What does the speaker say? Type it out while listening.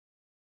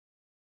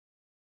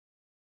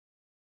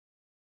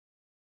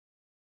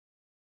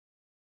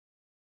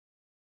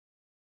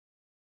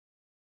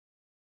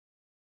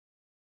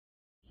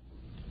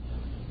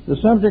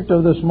The subject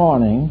of this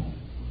morning,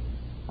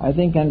 I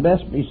think, can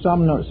best be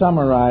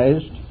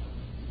summarized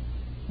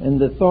in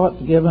the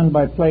thought given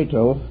by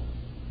Plato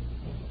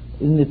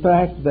in the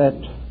fact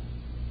that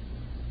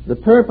the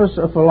purpose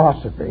of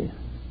philosophy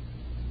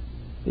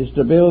is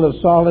to build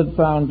a solid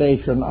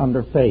foundation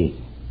under faith.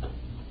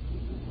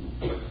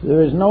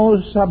 There is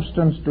no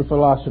substance to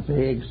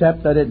philosophy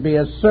except that it be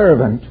a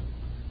servant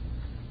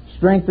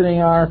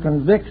strengthening our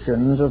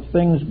convictions of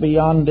things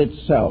beyond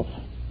itself.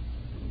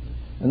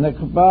 In the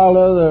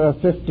Kabbalah there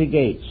are 50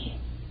 gates.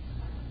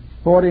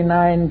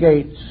 49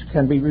 gates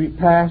can be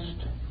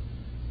repassed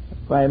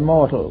by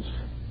mortals,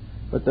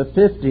 but the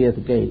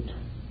 50th gate,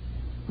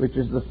 which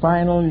is the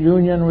final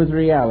union with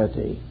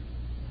reality,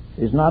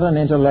 is not an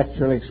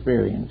intellectual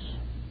experience.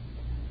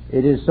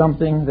 It is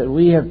something that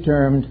we have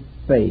termed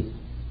faith.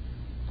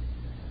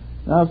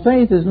 Now,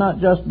 faith is not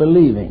just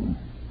believing.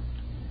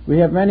 We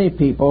have many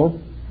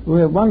people who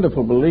have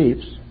wonderful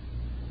beliefs,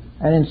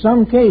 and in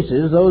some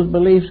cases those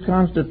beliefs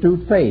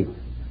constitute faith,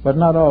 but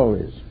not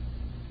always.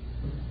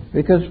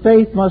 Because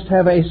faith must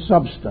have a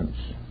substance.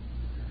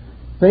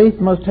 Faith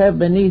must have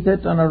beneath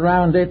it and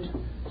around it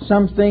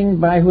something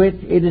by which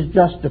it is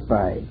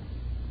justified.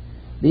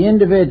 The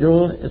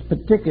individual,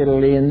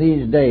 particularly in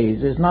these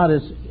days, is not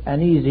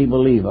an easy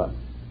believer.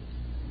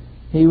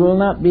 He will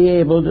not be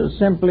able to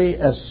simply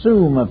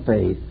assume a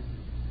faith,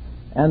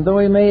 and though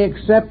he may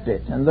accept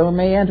it, and though he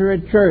may enter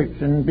a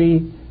church and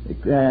be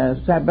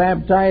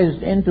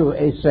baptized into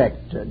a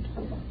sect,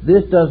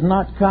 this does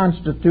not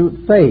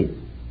constitute faith.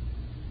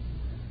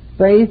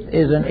 Faith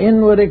is an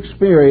inward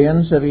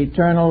experience of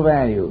eternal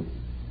value.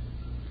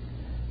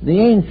 The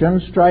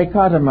ancients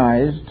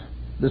trichotomized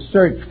the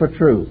search for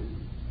truth,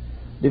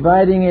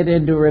 dividing it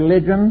into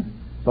religion,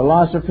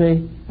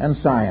 philosophy, and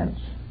science.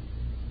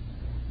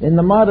 In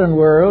the modern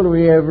world,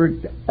 we have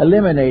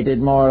eliminated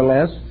more or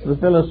less the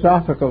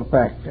philosophical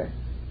factor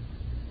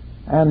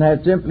and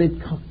have simply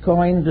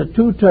coined the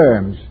two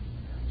terms,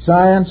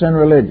 science and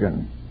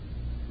religion,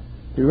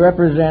 to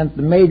represent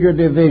the major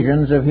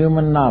divisions of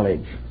human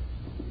knowledge.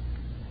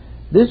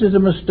 This is a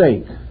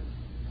mistake.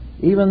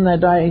 Even the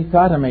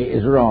dichotomy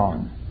is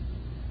wrong.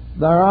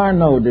 There are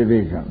no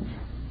divisions.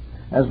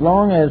 As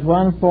long as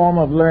one form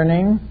of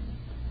learning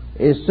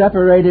is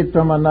separated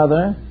from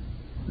another,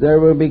 there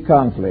will be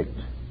conflict.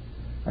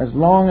 As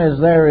long as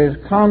there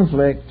is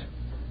conflict,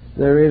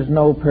 there is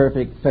no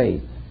perfect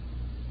faith.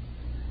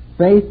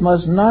 Faith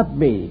must not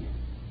be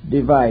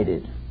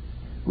divided.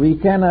 We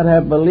cannot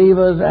have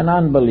believers and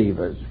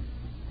unbelievers.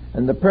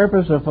 And the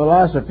purpose of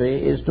philosophy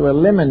is to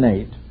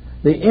eliminate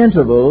the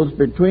intervals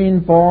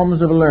between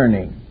forms of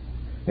learning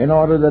in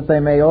order that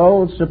they may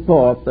all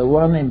support the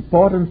one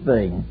important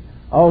thing,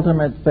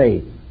 ultimate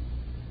faith.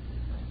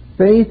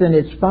 Faith in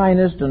its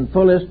finest and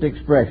fullest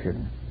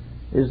expression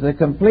is the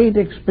complete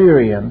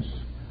experience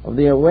of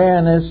the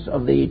awareness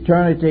of the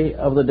eternity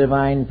of the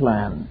divine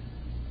plan.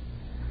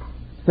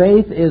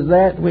 Faith is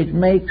that which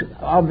makes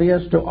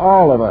obvious to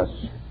all of us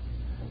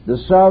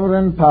the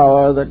sovereign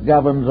power that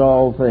governs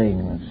all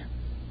things.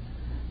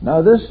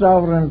 Now, this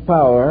sovereign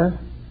power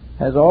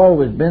has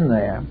always been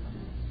there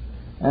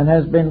and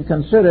has been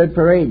considered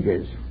for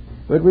ages,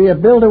 but we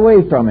have built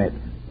away from it.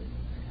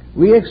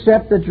 We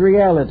accept its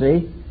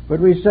reality, but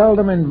we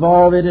seldom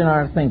involve it in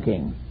our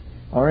thinking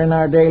or in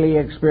our daily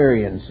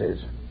experiences.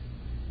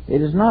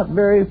 It is not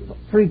very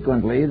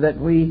frequently that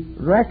we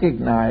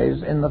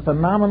recognize in the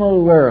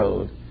phenomenal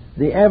world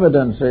the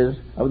evidences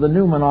of the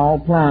noumenal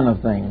plan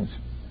of things,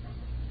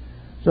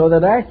 so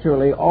that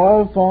actually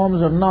all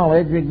forms of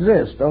knowledge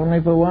exist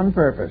only for one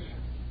purpose: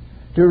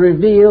 to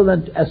reveal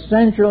the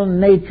essential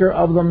nature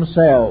of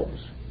themselves.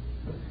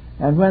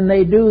 And when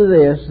they do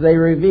this, they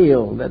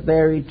reveal that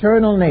their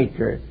eternal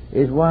nature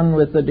is one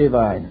with the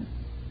divine.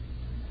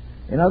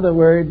 In other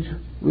words,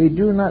 we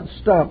do not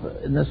stop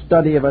in the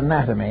study of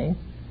anatomy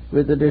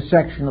with the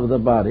dissection of the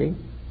body.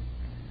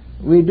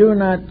 We do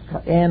not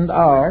end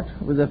art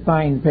with a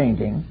fine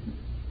painting.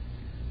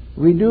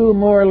 We do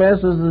more or less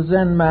as the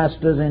Zen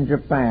masters in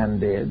Japan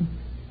did.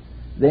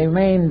 They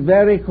remained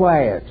very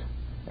quiet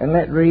and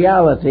let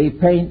reality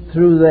paint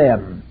through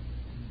them.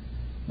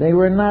 They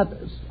were not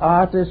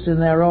artists in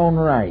their own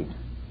right.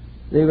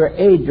 They were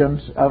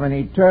agents of an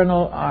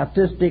eternal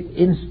artistic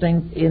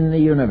instinct in the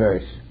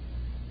universe.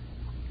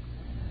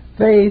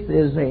 Faith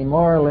is a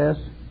more or less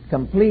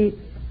complete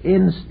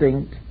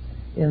instinct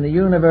in the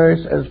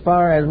universe as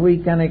far as we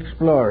can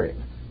explore it.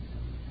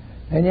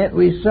 And yet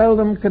we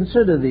seldom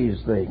consider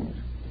these things.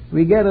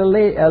 We get a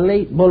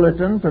late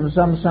bulletin from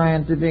some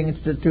scientific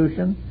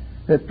institution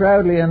that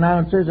proudly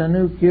announces a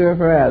new cure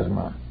for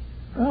asthma.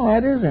 Well,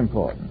 that is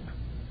important.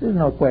 There's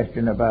no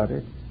question about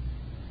it.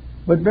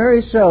 But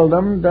very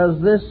seldom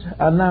does this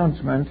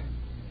announcement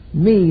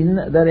mean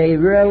that a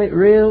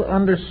real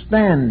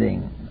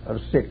understanding of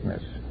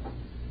sickness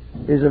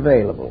is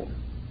available,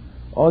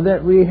 or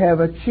that we have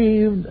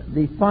achieved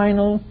the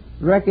final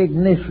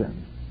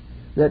recognition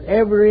that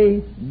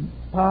every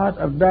part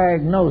of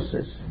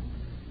diagnosis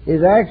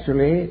is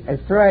actually a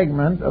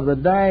fragment of the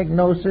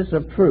diagnosis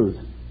of truth.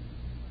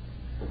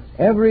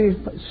 Every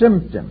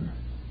symptom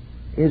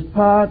is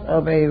part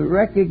of a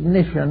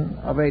recognition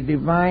of a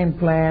divine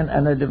plan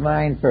and a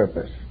divine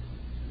purpose.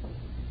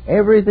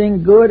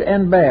 Everything good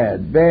and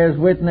bad bears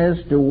witness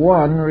to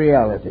one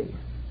reality.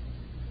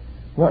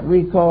 What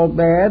we call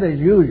bad is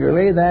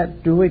usually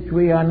that to which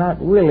we are not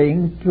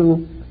willing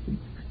to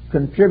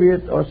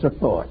contribute or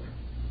support.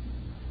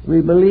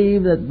 We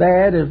believe that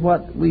bad is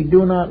what we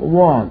do not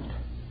want,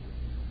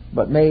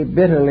 but may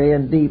bitterly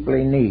and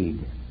deeply need.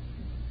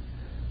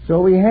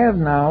 So we have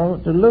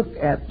now to look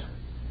at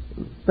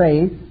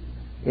faith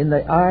in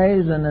the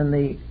eyes and in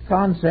the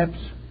concepts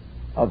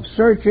of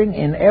searching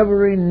in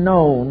every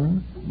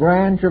known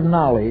branch of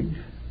knowledge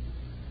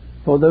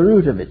for the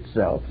root of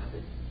itself.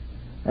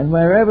 And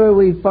wherever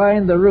we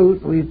find the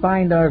root, we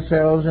find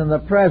ourselves in the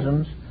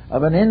presence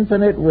of an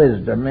infinite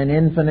wisdom and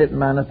infinite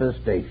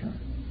manifestation.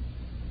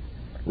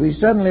 We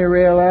suddenly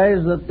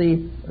realize that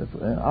the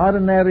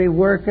ordinary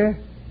worker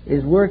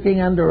is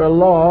working under a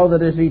law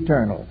that is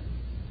eternal.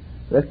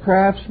 The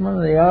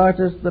craftsman, the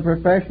artist, the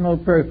professional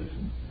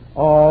person,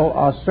 all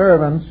are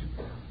servants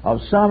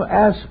of some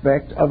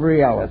aspect of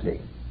reality.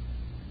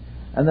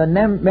 And the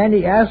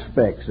many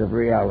aspects of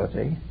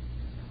reality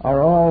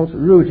are all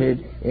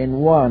rooted in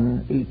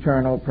one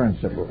eternal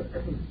principle.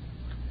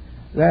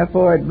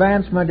 Therefore,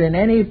 advancement in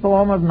any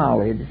form of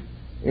knowledge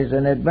is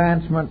an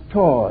advancement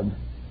toward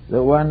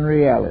the one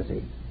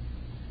reality.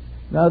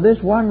 Now, this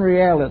one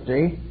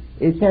reality,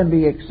 it can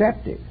be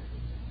accepted.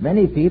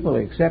 Many people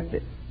accept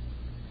it.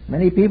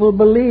 Many people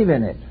believe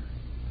in it.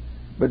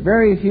 But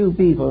very few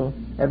people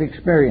have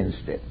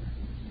experienced it.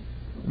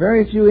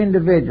 Very few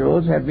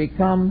individuals have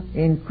become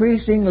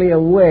increasingly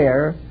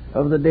aware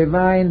of the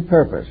divine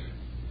purpose.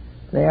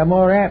 They are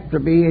more apt to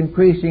be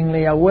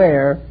increasingly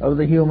aware of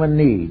the human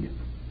need.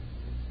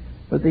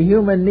 But the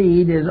human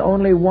need is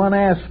only one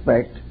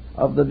aspect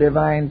of the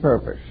divine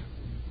purpose.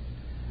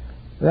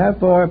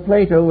 Therefore,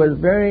 Plato was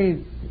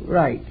very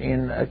right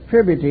in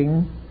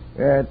attributing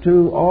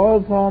to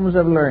all forms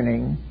of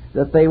learning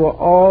that they were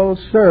all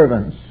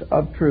servants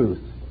of truth.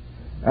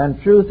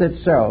 And truth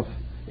itself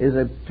is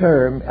a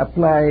term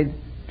applied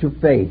to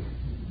faith.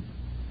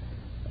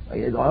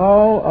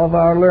 All of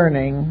our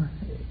learning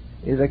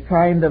is a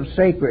kind of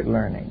sacred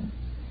learning.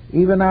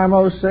 Even our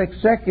most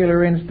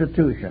secular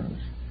institutions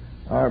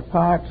are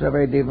parts of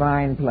a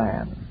divine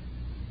plan.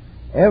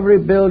 Every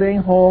building,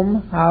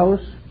 home,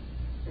 house,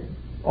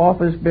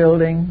 office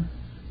building,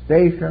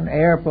 station,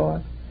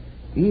 airport,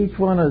 each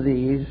one of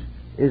these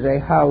is a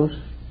house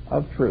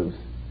of truth.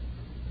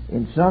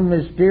 In some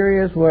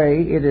mysterious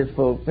way, it is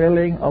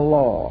fulfilling a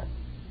law.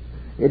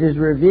 It is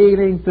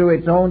revealing through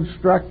its own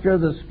structure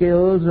the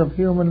skills of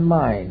human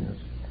minds,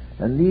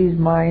 and these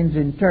minds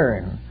in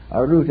turn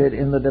are rooted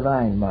in the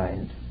divine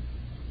mind.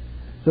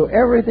 So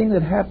everything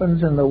that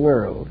happens in the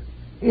world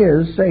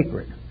is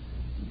sacred.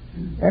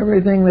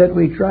 Everything that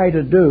we try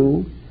to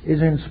do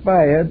is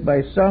inspired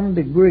by some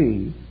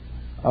degree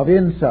of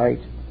insight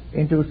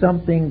into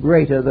something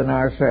greater than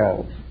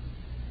ourselves.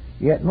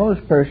 Yet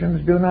most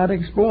persons do not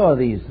explore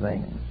these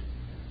things.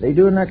 They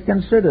do not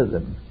consider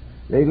them.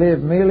 They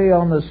live merely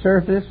on the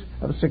surface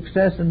of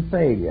success and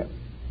failure.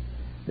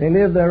 They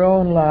live their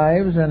own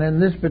lives, and in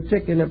this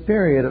particular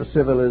period of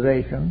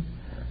civilization,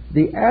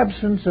 the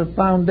absence of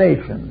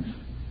foundations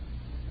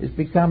is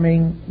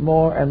becoming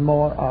more and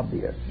more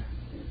obvious.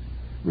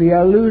 We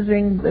are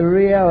losing the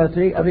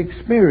reality of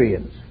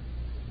experience.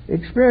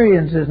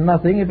 Experience is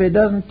nothing if it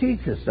doesn't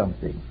teach us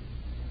something.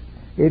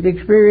 If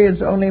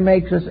experience only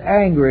makes us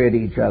angry at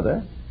each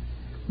other,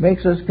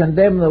 makes us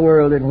condemn the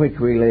world in which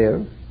we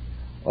live,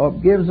 or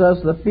gives us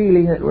the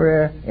feeling that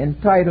we're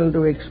entitled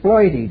to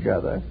exploit each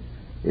other,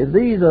 if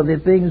these are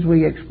the things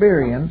we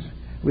experience,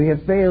 we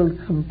have failed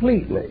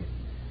completely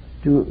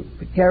to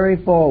carry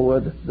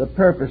forward the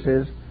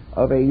purposes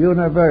of a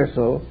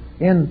universal,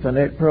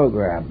 infinite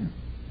program.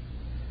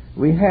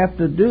 We have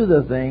to do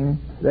the thing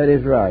that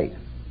is right.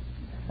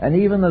 And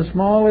even the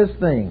smallest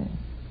thing,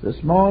 the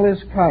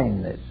smallest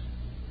kindness,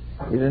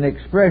 is an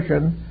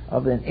expression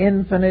of an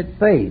infinite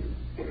faith.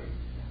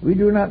 We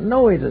do not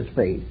know it as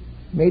faith.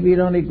 Maybe it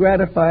only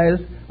gratifies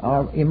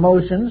our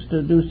emotions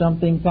to do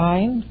something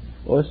kind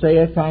or say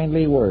a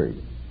kindly word.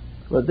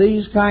 But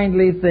these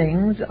kindly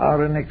things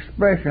are an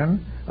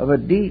expression of a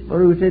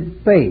deep-rooted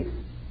faith.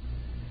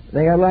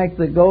 They are like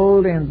the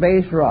gold in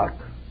base rock.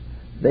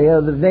 They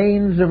are the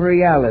veins of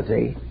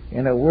reality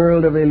in a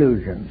world of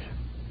illusions.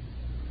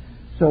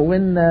 So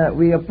when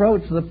we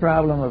approach the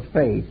problem of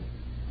faith,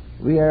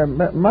 we are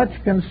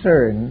much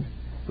concerned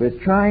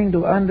with trying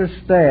to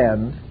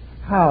understand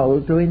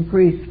how to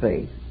increase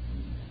faith.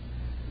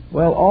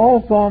 Well,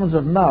 all forms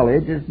of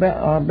knowledge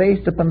are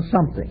based upon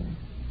something.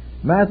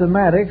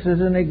 Mathematics is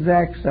an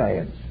exact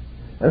science.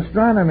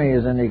 Astronomy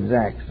is an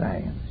exact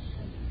science.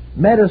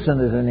 Medicine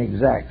is an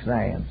exact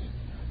science.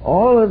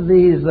 All of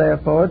these,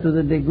 therefore, to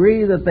the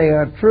degree that they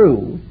are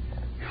true,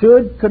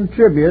 should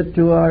contribute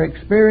to our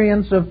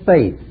experience of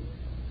faith.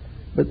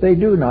 But they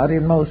do not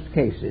in most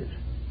cases.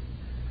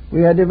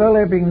 We are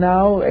developing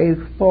now a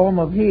form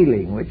of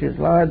healing which is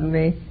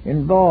largely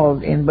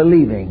involved in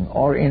believing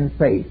or in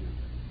faith.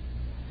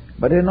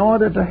 but in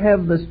order to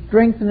have the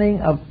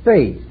strengthening of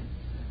faith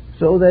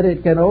so that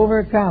it can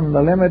overcome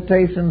the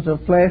limitations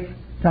of flesh,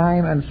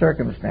 time, and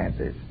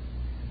circumstances,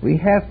 we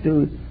have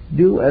to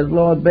do as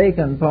Lord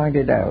Bacon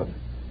pointed out.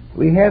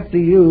 We have to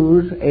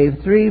use a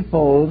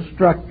threefold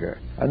structure,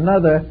 a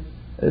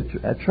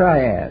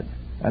triad,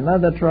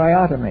 another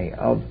triotomy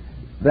of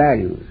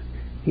values.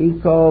 He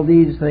called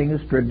these things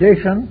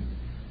tradition,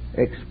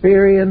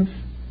 experience,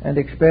 and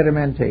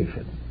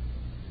experimentation.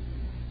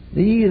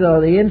 These are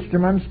the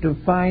instruments to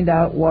find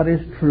out what is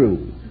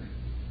true.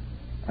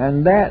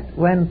 And that,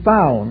 when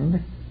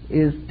found,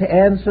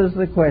 answers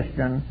the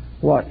question,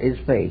 what is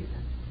faith?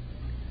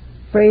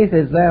 Faith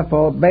is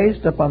therefore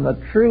based upon the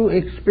true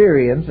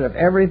experience of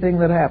everything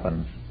that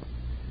happens.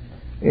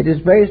 It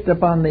is based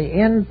upon the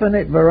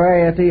infinite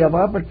variety of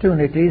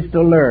opportunities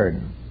to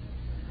learn.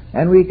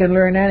 And we can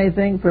learn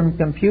anything from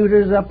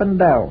computers up and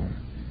down.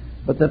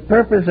 But the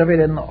purpose of it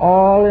in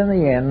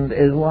the end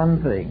is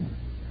one thing: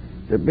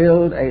 to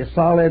build a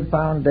solid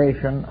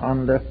foundation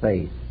under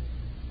faith.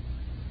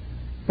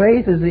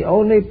 Faith is the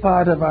only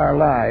part of our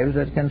lives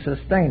that can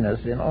sustain us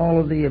in all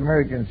of the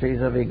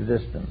emergencies of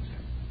existence.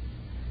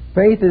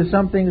 Faith is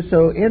something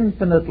so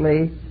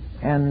infinitely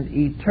and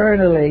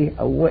eternally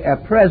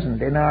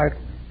present in our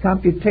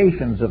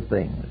computations of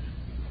things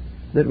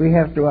that we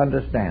have to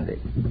understand it.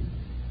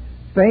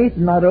 Faith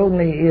not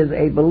only is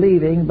a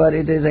believing, but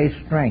it is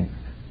a strength.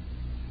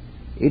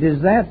 It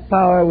is that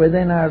power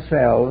within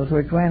ourselves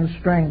which, when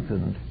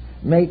strengthened,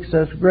 makes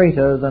us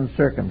greater than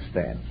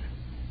circumstance.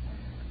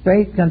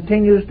 Faith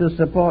continues to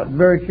support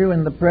virtue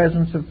in the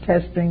presence of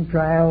testing,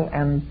 trial,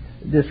 and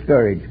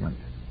discouragement.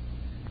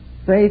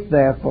 Faith,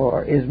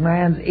 therefore, is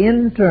man's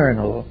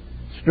internal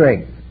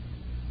strength.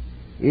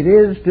 It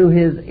is to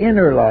his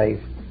inner life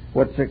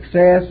what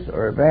success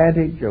or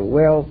advantage or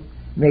wealth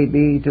may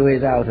be to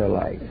his outer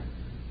life.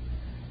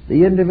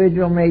 The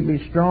individual may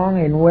be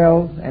strong in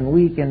wealth and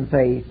weak in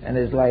faith, and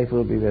his life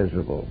will be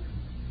miserable.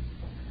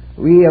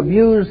 We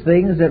abuse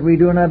things that we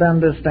do not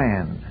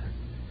understand.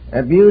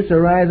 Abuse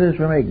arises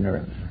from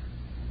ignorance.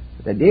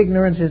 That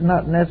ignorance is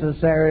not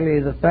necessarily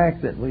the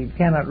fact that we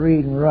cannot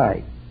read and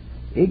write.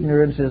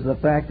 Ignorance is the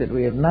fact that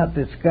we have not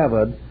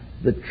discovered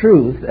the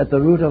truth at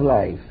the root of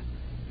life.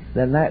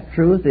 Then that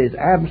truth is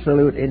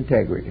absolute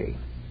integrity.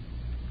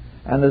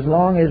 And as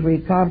long as we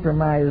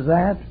compromise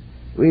that,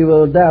 we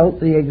will doubt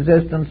the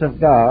existence of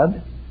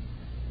God,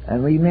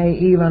 and we may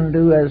even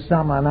do, as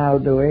some are now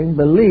doing,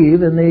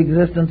 believe in the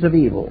existence of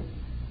evil.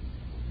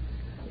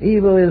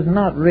 Evil is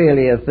not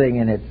really a thing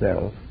in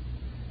itself.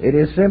 It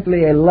is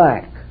simply a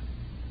lack.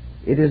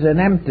 It is an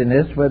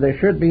emptiness where there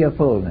should be a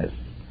fullness.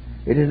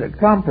 It is a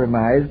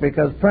compromise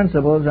because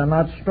principles are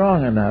not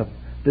strong enough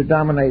to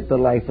dominate the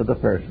life of the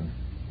person.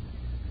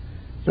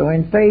 So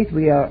in faith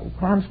we are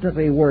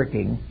constantly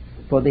working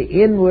for the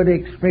inward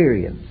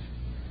experience.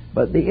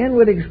 But the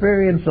inward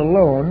experience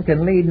alone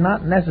can lead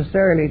not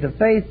necessarily to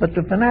faith, but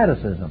to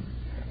fanaticism.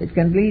 It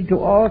can lead to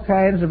all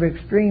kinds of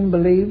extreme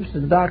beliefs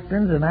and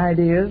doctrines and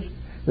ideas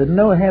that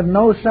have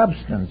no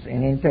substance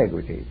in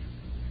integrity.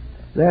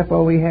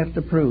 Therefore we have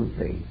to prove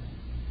faith.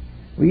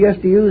 We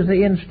have to use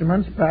the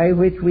instruments by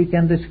which we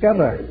can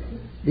discover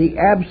the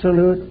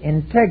absolute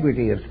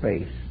integrity of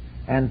space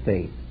and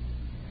faith.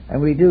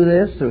 And we do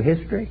this through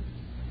history.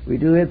 We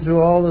do it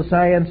through all the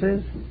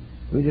sciences.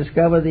 We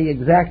discover the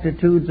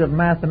exactitudes of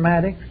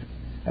mathematics,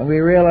 and we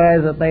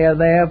realize that they are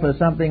there for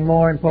something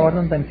more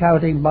important than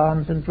counting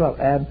bonds and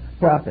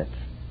profits.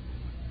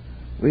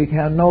 We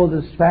can know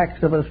the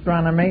facts of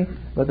astronomy,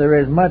 but there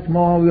is much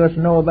more we must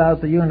know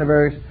about the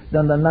universe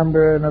than the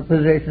number and the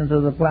positions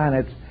of the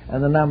planets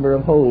and the number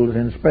of holes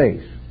in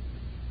space.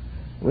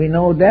 We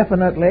know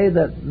definitely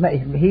that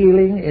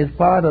healing is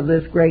part of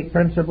this great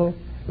principle,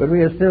 but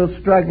we are still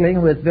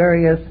struggling with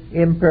various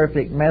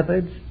imperfect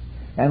methods.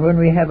 And when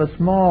we have a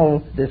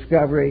small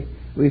discovery,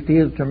 we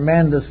feel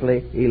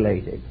tremendously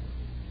elated.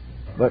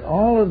 But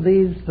all of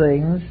these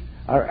things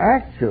are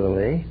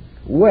actually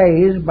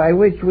ways by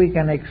which we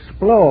can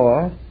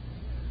explore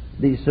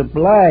the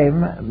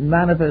sublime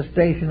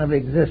manifestation of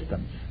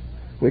existence,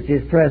 which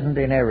is present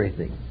in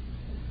everything.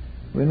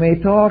 We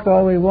may talk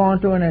all we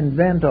want to and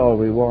invent all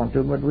we want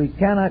to, but we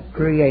cannot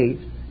create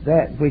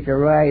that which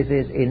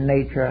arises in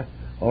nature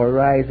or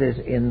arises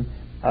in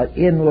an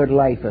inward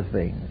life of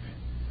things.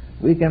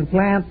 We can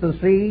plant the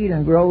seed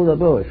and grow the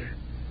bush,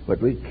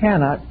 but we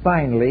cannot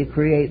finally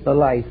create the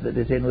life that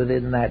is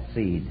within that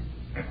seed.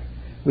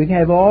 We can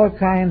have all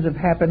kinds of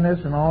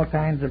happiness and all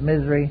kinds of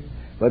misery,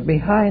 but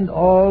behind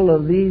all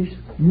of these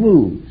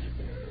moods,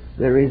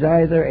 there is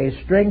either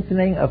a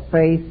strengthening of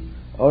faith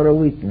or a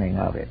weakening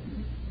of it.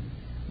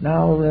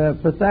 Now,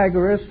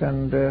 Pythagoras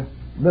and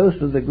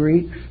most of the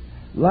Greeks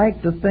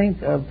like to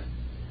think of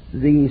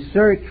the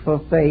search for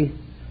faith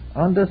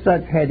under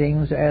such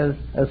headings as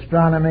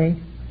astronomy,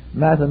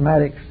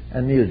 mathematics,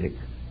 and music.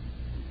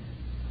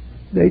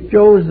 They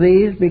chose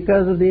these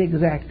because of the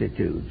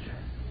exactitudes.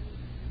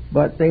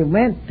 But they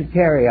meant to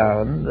carry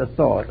on the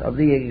thought of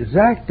the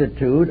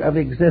exactitude of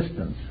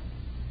existence.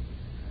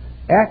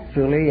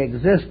 Actually,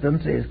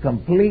 existence is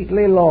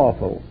completely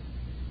lawful.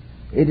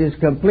 It is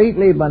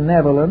completely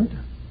benevolent,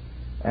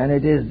 and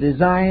it is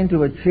designed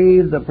to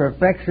achieve the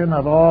perfection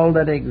of all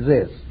that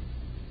exists.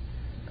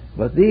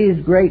 But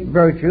these great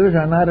virtues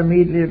are not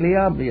immediately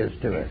obvious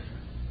to us.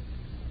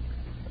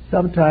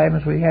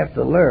 Sometimes we have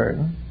to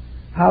learn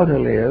how to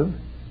live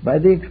by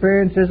the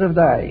experiences of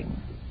dying.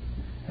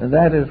 And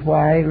that is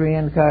why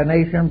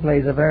reincarnation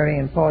plays a very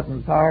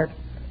important part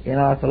in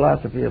our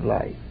philosophy of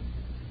life.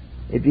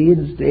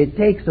 It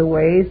takes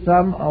away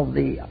some of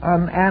the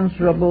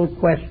unanswerable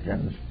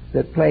questions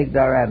that plagued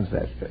our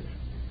ancestors.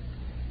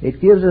 It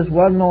gives us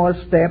one more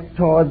step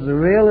towards the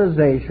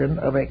realization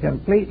of a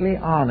completely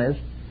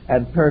honest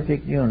and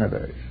perfect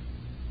universe.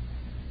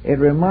 It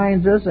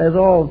reminds us, as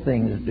all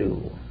things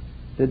do,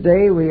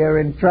 today we are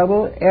in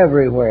trouble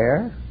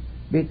everywhere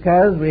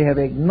because we have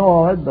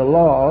ignored the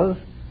laws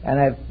and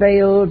have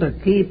failed to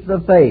keep the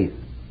faith.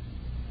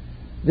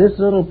 This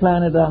little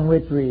planet on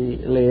which we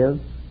live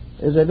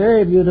is a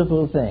very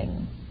beautiful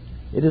thing.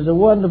 It is a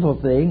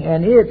wonderful thing,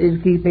 and it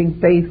is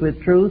keeping faith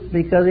with truth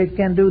because it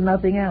can do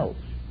nothing else.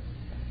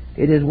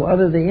 It is one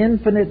of the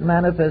infinite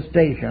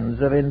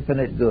manifestations of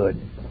infinite good.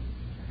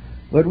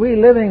 But we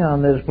living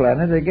on this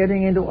planet are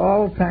getting into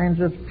all kinds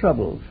of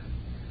troubles,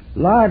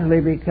 largely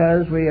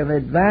because we have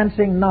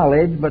advancing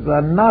knowledge but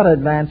are not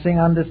advancing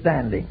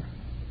understanding.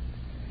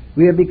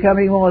 We are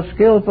becoming more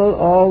skillful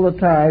all the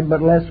time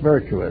but less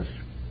virtuous.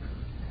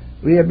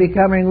 We are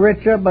becoming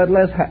richer but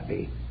less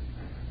happy.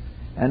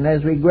 And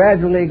as we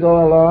gradually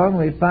go along,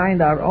 we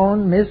find our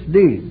own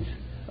misdeeds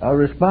are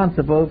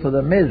responsible for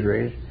the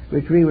miseries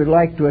which we would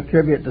like to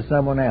attribute to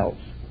someone else.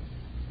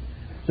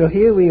 So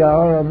here we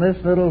are on this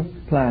little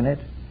planet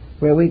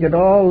where we could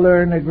all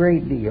learn a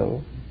great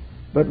deal,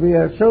 but we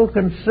are so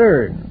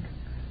concerned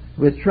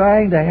with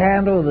trying to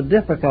handle the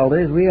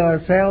difficulties we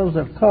ourselves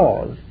have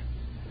caused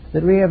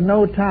that we have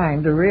no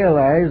time to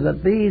realize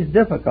that these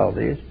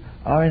difficulties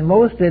are in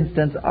most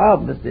instances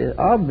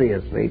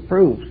obviously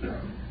proofs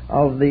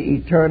of the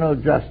eternal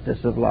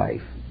justice of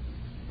life.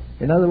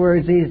 In other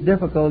words, these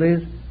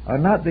difficulties are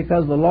not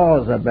because the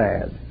laws are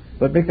bad,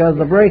 but because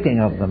the breaking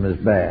of them is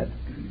bad.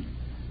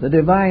 The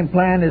divine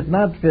plan is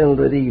not filled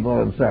with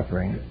evil and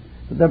suffering,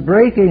 but the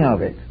breaking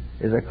of it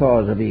is a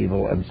cause of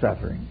evil and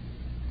suffering.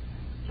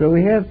 So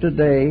we have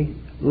today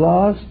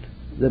lost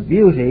the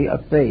beauty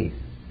of faith.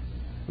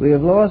 We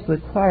have lost the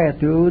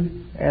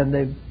quietude and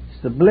the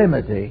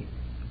sublimity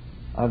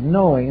of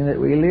knowing that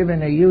we live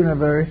in a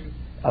universe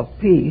of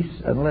peace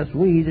unless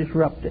we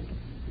disrupt it.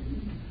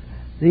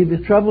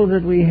 The troubles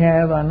that we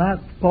have are not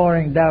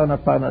pouring down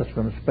upon us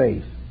from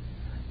space.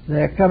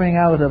 They are coming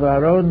out of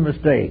our own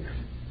mistakes.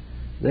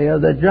 They are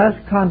the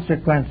just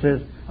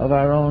consequences of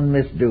our own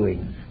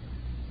misdoings.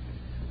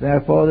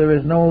 Therefore, there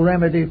is no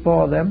remedy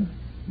for them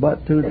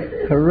but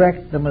to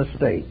correct the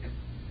mistake.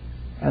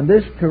 And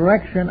this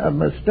correction of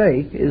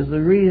mistake is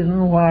the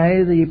reason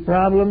why the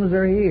problems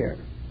are here.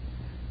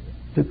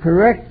 To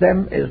correct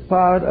them is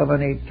part of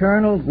an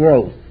eternal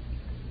growth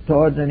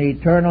towards an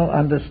eternal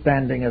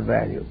understanding of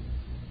value.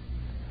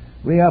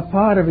 We are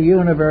part of a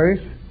universe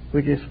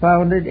which is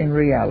founded in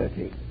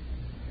reality.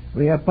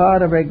 We are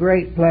part of a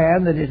great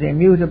plan that is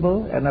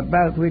immutable and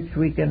about which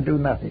we can do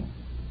nothing.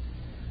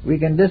 We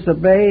can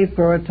disobey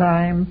for a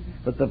time,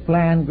 but the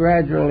plan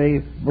gradually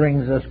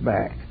brings us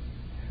back.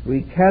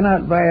 We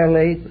cannot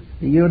violate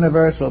the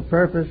universal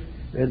purpose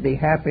and be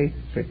happy,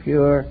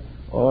 secure,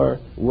 or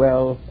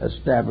well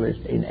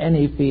established in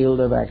any field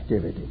of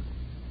activity.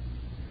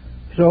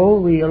 So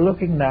we are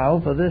looking now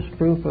for this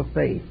proof of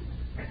faith.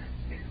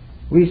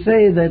 We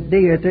say that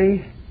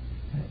deity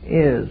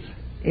is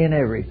in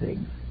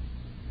everything.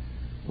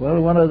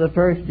 Well, one of the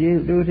first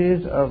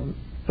duties of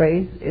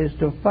faith is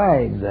to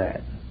find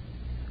that,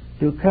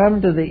 to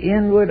come to the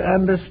inward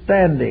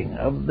understanding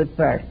of the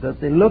fact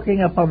that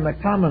looking upon the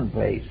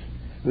commonplace,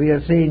 we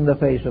are seeing the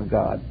face of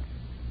God.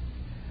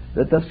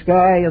 That the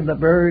sky and the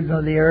birds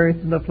and the earth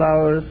and the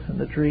flowers and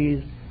the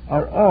trees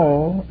are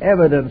all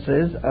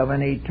evidences of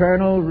an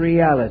eternal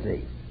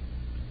reality.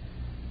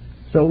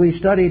 So we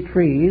study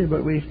trees,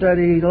 but we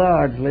study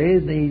largely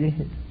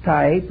the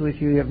type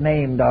which we have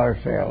named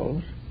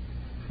ourselves.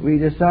 We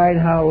decide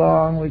how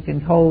long we can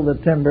hold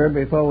the timber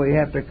before we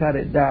have to cut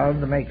it down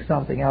to make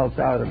something else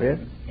out of it.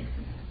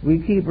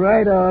 We keep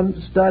right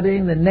on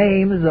studying the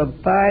names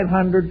of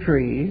 500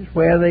 trees,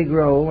 where they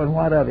grow and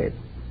what of it.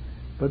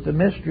 But the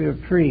mystery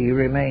of tree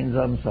remains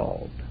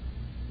unsolved.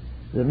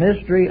 The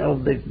mystery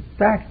of the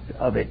fact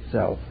of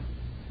itself,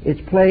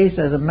 its place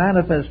as a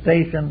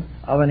manifestation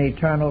of an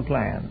eternal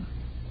plan.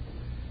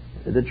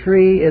 The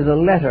tree is a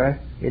letter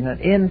in an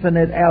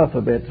infinite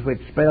alphabet which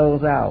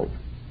spells out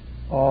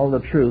all the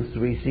truths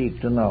we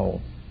seek to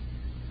know.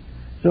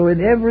 So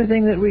in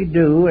everything that we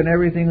do and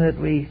everything that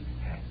we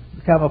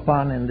come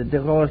upon in the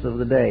course of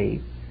the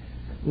day,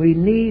 we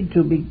need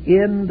to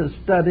begin the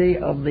study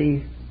of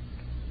the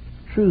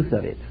truth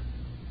of it.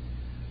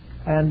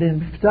 And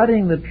in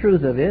studying the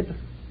truth of it,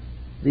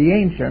 the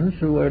ancients,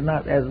 who are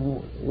not as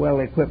well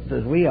equipped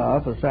as we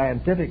are for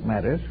scientific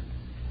matters,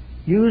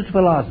 used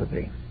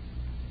philosophy.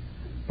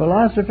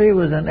 Philosophy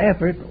was an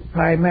effort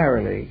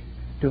primarily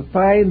to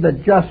find the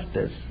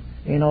justice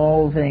in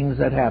all things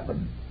that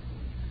happen.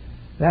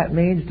 That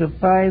means to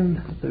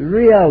find the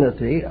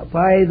reality of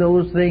why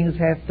those things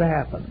have to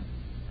happen.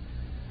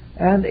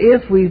 And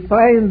if we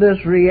find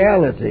this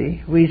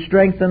reality, we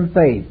strengthen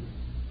faith,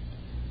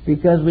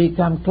 because we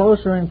come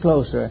closer and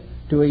closer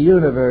to a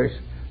universe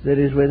that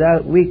is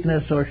without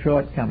weakness or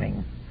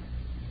shortcoming.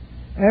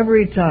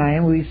 Every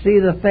time we see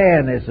the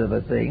fairness of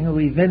a thing,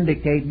 we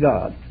vindicate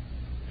God.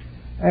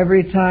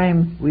 Every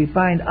time we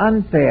find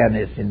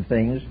unfairness in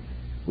things,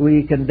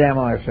 we condemn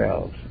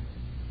ourselves.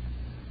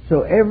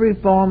 So every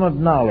form of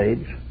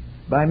knowledge,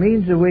 by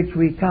means of which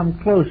we come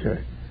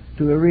closer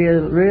to a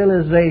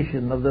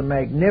realization of the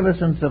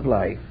magnificence of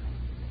life,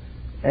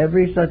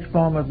 every such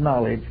form of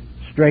knowledge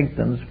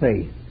strengthens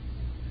faith.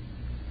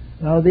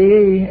 Now,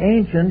 the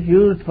ancients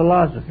used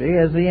philosophy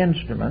as the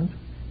instrument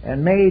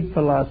and made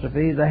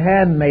philosophy the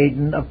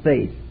handmaiden of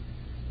faith.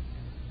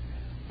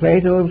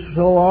 Plato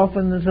so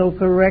often and so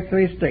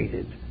correctly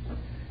stated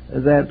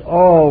that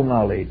all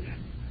knowledge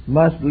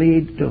must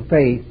lead to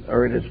faith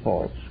or it is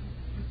false.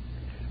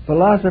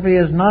 Philosophy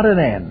is not an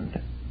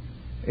end,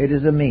 it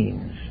is a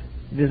means.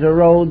 It is a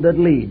road that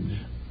leads.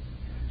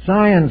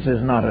 Science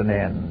is not an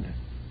end.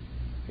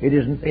 It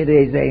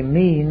is a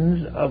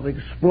means of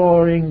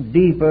exploring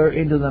deeper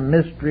into the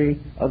mystery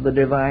of the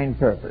divine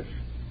purpose.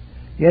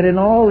 Yet in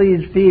all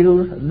these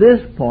fields,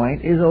 this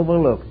point is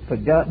overlooked,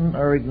 forgotten,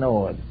 or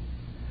ignored.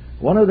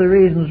 One of the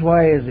reasons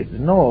why it is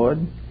ignored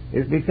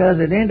is because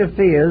it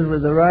interferes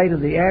with the right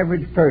of the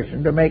average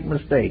person to make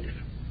mistakes.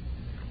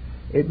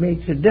 It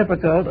makes it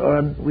difficult,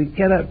 or we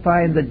cannot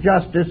find the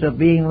justice of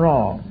being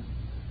wrong.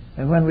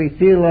 And when we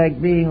feel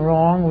like being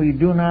wrong, we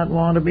do not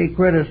want to be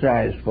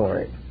criticized for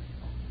it.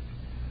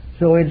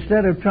 So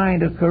instead of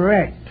trying to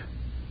correct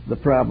the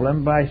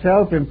problem by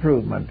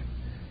self-improvement,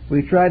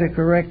 we try to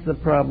correct the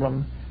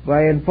problem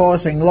by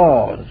enforcing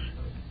laws,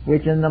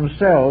 which in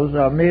themselves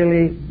are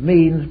merely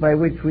means by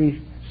which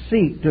we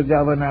seek to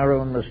govern our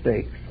own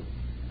mistakes.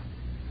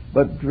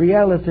 But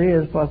reality,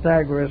 as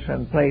Pythagoras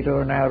and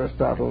Plato and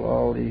Aristotle,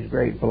 all these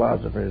great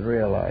philosophers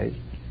realized,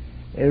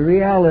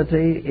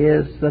 reality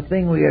is the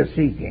thing we are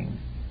seeking.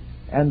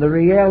 And the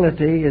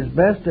reality is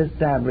best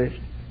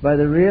established by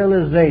the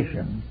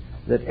realization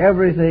that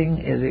everything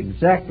is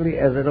exactly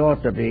as it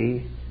ought to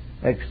be,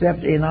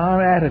 except in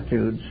our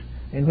attitudes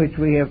in which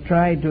we have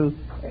tried to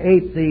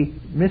ape the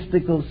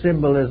mystical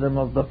symbolism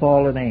of the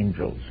fallen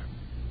angels.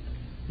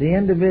 The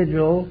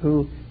individual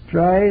who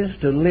tries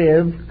to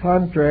live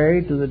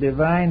contrary to the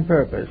divine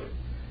purpose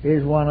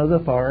is one of the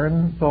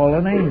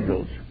fallen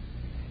angels.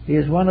 He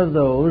is one of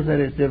those that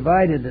has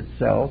divided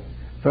itself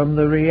from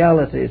the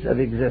realities of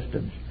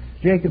existence.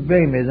 Jacob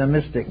Boehme, the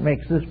mystic,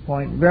 makes this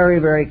point very,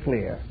 very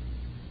clear,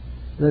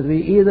 that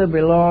we either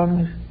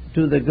belong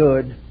to the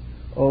good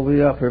or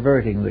we are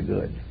perverting the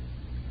good.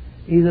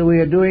 Either we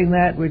are doing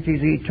that which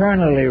is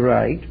eternally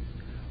right,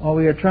 or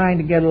we are trying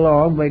to get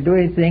along by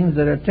doing things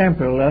that are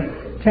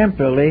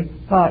temporarily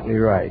partly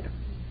right.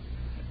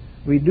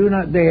 We do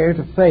not dare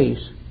to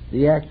face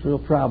the actual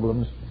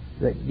problems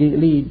that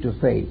lead to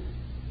faith.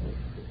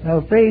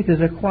 Now, faith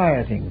is a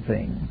quieting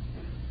thing.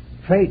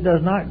 Faith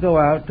does not go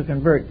out to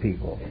convert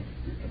people.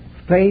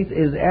 Faith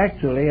is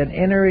actually an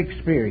inner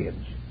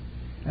experience,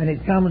 and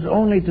it comes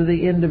only to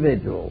the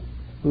individual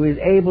who is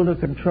able to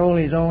control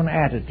his own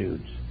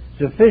attitudes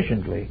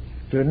sufficiently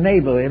to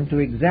enable him to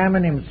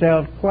examine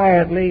himself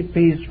quietly,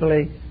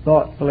 peacefully,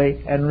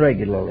 thoughtfully, and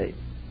regularly.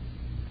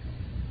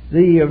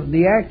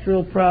 The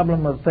actual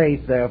problem of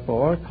faith,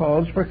 therefore,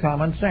 calls for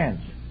common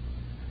sense.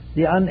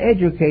 The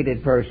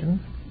uneducated person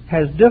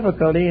has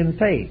difficulty in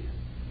faith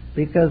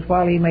because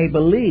while he may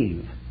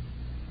believe,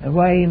 and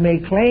while he may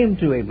claim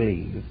to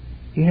believe,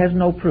 he has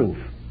no proof.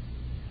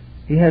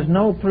 He has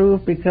no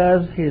proof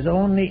because his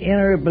only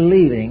inner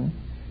believing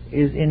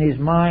is in his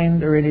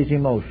mind or in his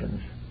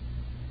emotions.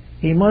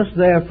 He must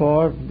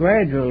therefore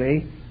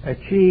gradually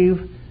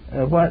achieve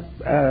what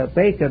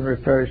Bacon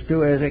refers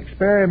to as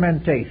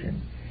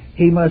experimentation.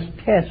 He must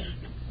test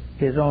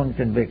his own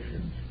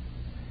convictions.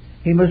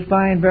 He must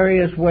find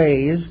various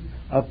ways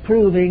of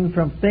proving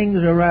from things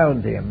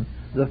around him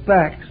the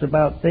facts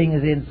about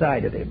things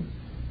inside of him.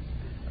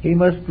 He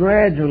must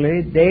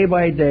gradually, day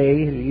by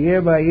day,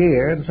 year by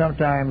year, and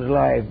sometimes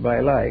life by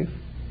life,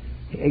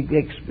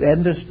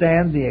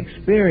 understand the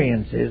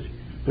experiences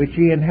which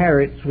he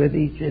inherits with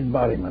each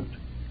embodiment.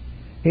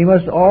 He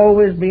must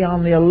always be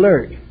on the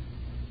alert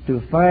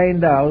to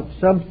find out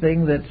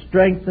something that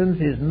strengthens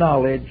his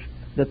knowledge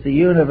that the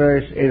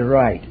universe is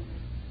right,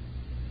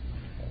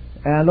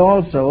 and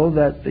also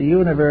that the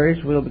universe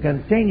will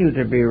continue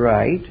to be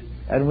right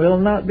and will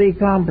not be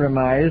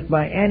compromised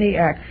by any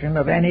action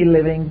of any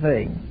living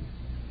thing.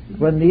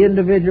 When the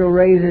individual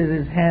raises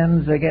his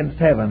hands against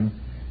heaven,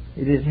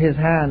 it is his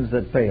hands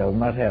that fail,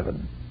 not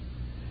heaven.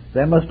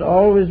 There must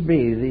always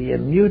be the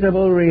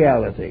immutable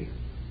reality,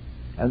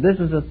 and this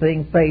is the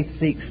thing faith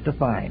seeks to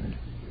find.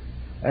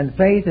 And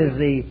faith is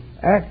the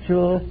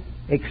actual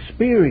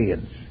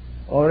experience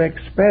or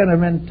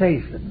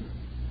experimentation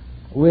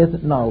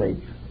with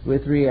knowledge,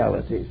 with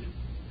realities.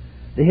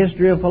 The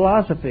history of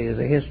philosophy is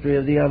a history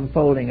of the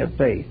unfolding of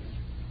faith.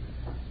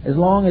 As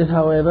long as,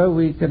 however,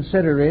 we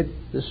consider it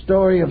the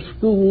story of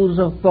schools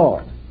of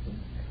thought,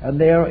 and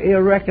they are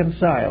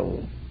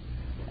irreconcilable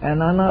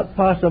and are not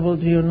possible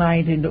to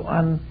unite into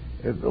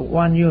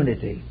one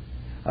unity.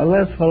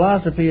 Unless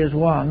philosophy is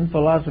one,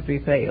 philosophy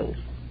fails.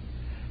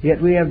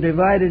 Yet we have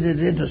divided it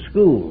into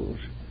schools,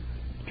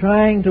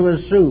 trying to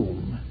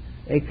assume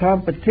a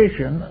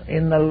competition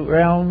in the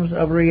realms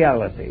of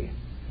reality,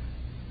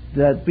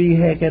 that we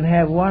can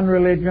have one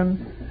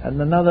religion and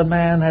another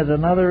man has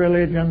another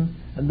religion,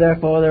 and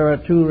therefore there are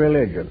two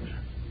religions.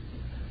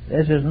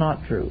 This is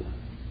not true.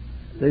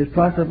 There's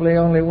possibly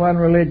only one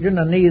religion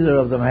and neither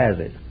of them has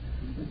it.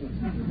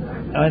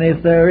 And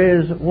if there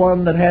is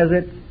one that has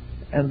it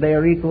and they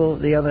are equal,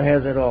 the other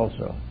has it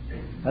also.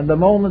 And the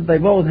moment they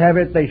both have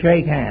it, they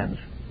shake hands.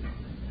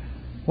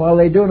 While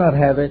they do not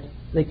have it,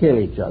 they kill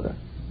each other.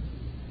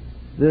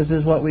 This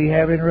is what we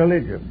have in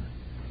religion.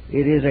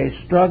 It is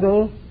a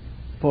struggle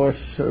for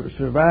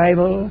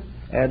survival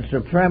and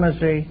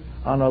supremacy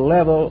on a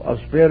level of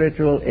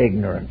spiritual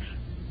ignorance.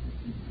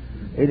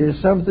 It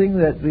is something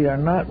that we are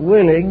not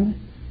willing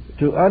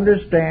to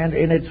understand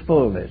in its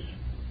fullness.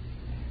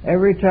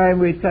 Every time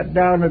we cut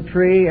down a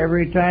tree,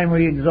 every time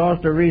we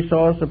exhaust a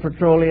resource of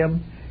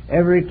petroleum,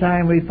 every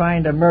time we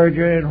find a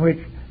merger in which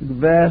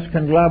vast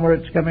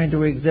conglomerates come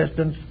into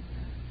existence,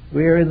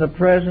 we are in the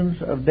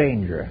presence of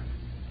danger,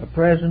 a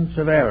presence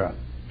of error.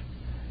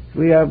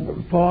 We are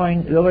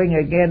going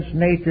against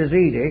nature's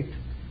edict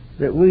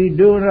that we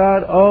do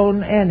not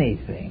own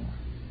anything,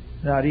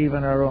 not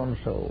even our own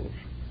souls.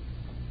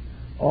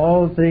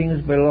 All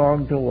things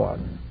belong to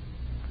one,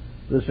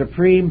 the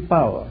supreme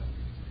power,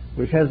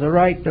 which has the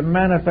right to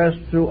manifest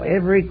through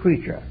every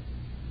creature,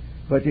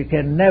 but it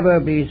can never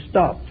be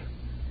stopped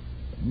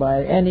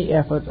by any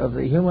effort of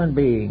the human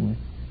being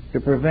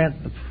to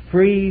prevent the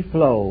free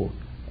flow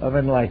of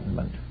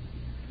enlightenment.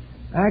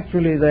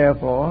 Actually,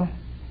 therefore,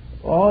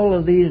 all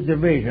of these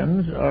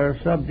divisions are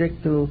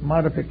subject to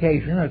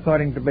modification,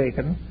 according to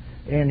Bacon,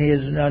 in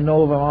his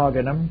Novum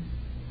Organum.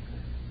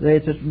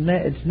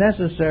 It's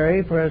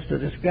necessary for us to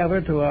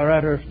discover, to our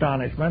utter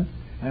astonishment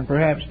and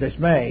perhaps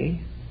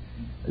dismay,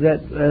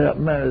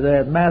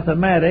 that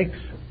mathematics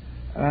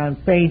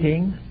and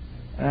painting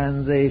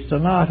and the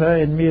sonata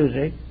in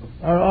music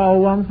are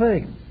all one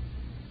thing.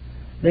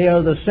 They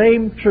are the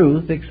same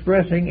truth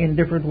expressing in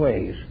different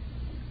ways.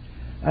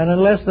 And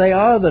unless they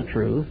are the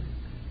truth,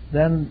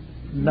 then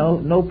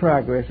no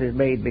progress is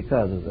made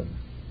because of them.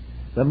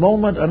 The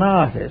moment an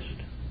artist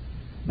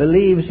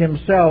believes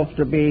himself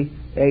to be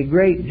a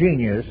great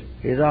genius,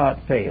 his art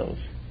fails.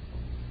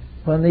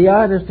 When the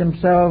artist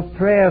himself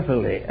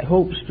prayerfully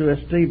hopes to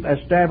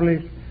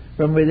establish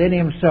from within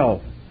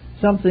himself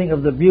something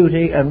of the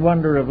beauty and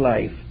wonder of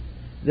life,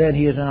 then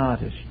he is an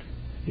artist.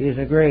 He is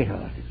a great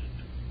artist.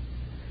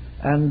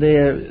 And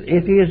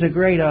if he is a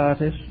great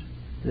artist,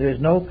 there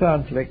is no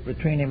conflict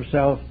between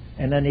himself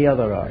and any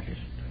other artist.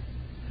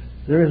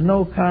 There is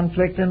no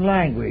conflict in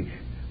language.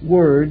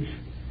 Words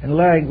and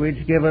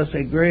language give us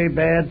a very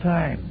bad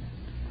time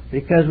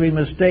because we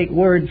mistake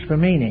words for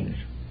meanings.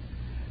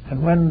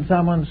 And when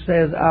someone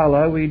says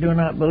Allah, we do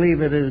not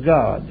believe it is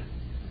God.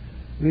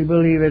 We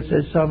believe it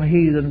is some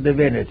heathen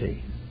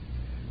divinity.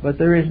 But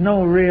there is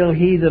no real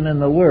heathen in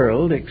the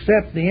world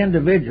except the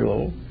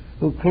individual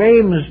who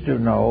claims to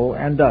know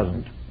and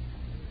doesn't.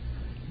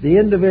 The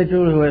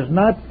individual who has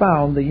not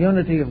found the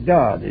unity of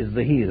God is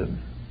the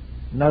heathen,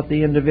 not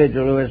the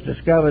individual who has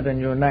discovered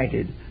and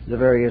united the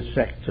various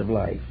sects of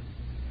life.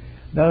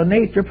 Now,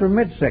 nature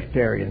permits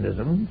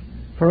sectarianism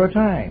for a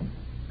time,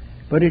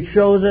 but it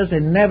shows us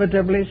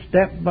inevitably,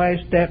 step by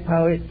step,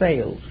 how it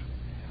fails.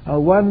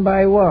 One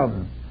by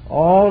one,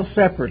 all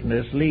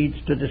separateness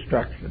leads to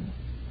destruction.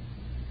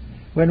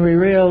 When we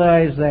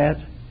realize that,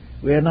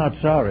 we are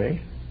not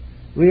sorry.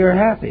 We are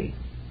happy.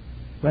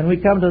 When we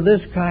come to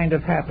this kind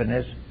of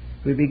happiness,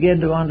 we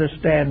begin to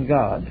understand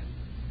God.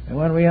 And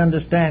when we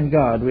understand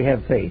God, we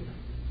have faith.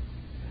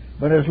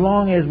 But as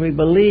long as we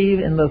believe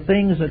in the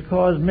things that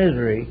cause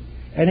misery,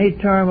 any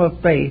term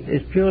of faith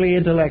is purely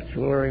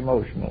intellectual or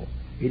emotional.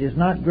 It is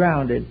not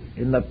grounded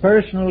in the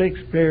personal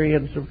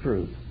experience of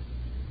truth.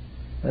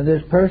 And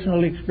this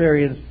personal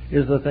experience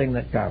is the thing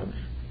that counts.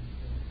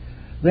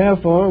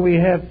 Therefore, we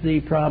have the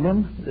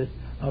problem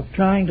of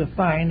trying to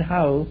find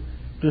how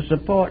to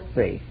support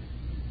faith.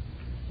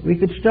 We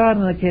could start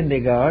in the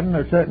kindergarten,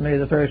 or certainly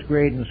the first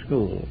grade in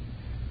school,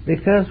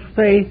 because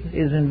faith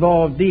is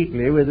involved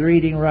deeply with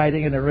reading,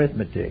 writing, and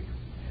arithmetic.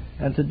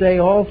 And today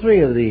all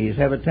three of these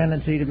have a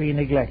tendency to be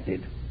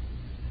neglected.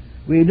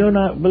 We do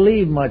not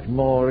believe much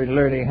more in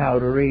learning how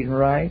to read and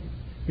write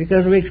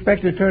because we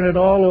expect to turn it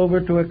all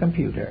over to a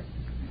computer.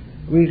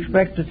 We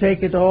expect to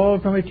take it all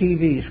from a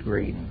TV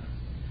screen.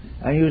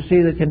 And you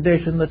see the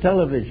condition the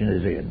television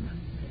is in.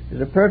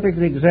 It's a perfect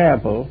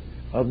example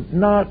of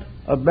not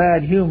a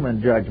bad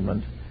human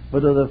judgment,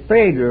 but of the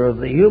failure of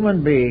the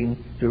human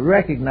being to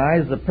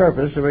recognize the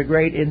purpose of a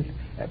great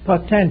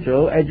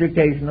potential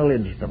educational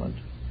instrument.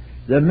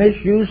 The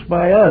misuse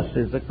by us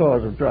is the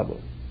cause of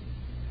trouble.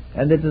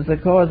 And it is the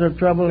cause of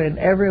trouble in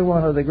every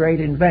one of the great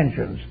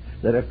inventions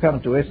that have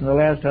come to us in the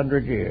last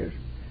 100 years.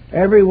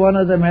 Every one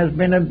of them has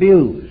been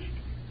abused.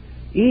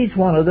 Each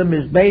one of them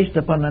is based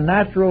upon a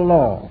natural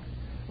law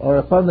or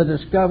upon the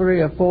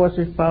discovery of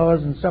forces,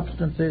 powers, and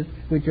substances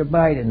which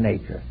abide in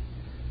nature.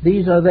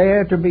 These are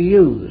there to be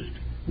used.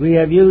 We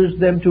have used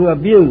them to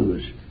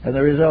abuse, and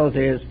the result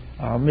is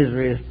our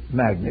misery is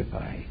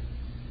magnified.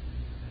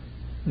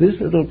 This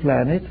little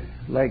planet,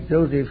 like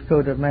Joseph's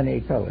coat of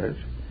many colors,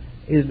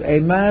 is a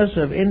mass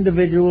of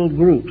individual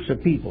groups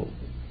of people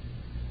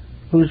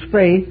whose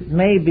faith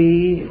may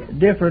be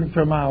different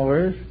from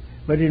ours,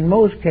 but in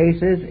most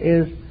cases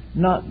is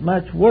not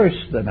much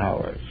worse than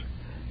ours,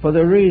 for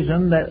the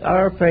reason that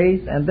our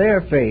faith and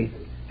their faith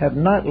have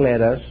not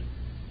led us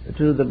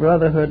to the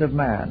brotherhood of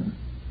man.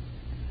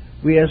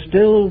 We are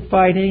still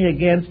fighting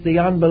against the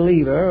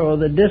unbeliever or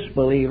the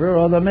disbeliever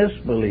or the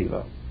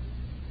misbeliever.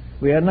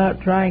 We are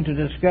not trying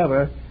to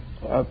discover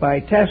by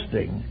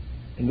testing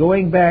and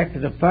going back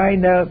to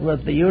find out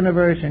what the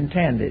universe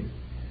intended.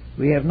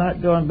 We have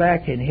not gone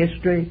back in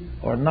history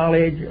or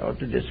knowledge or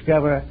to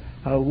discover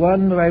how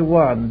one by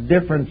one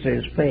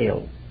differences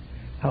fail,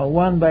 how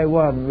one by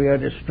one we are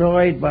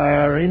destroyed by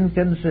our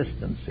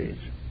inconsistencies,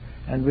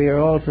 and we are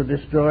also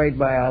destroyed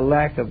by our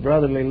lack of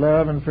brotherly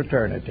love and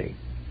fraternity.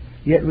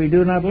 Yet we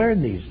do not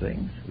learn these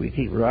things. We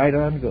keep right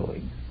on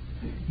going,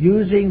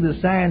 using the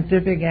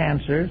scientific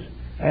answers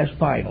as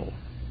final,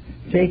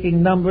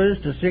 taking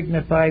numbers to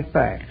signify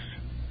facts,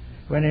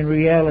 when in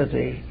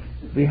reality,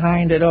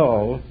 behind it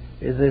all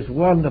is this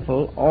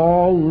wonderful,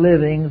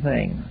 all-living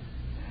thing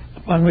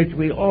upon which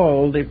we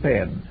all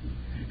depend.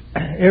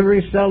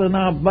 Every cell in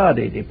our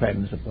body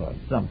depends upon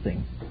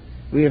something.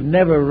 We have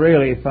never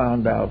really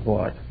found out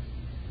what.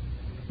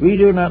 We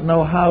do not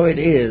know how it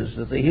is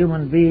that the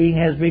human being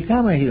has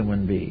become a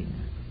human being.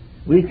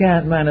 We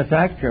can't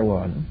manufacture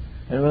one,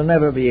 and will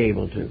never be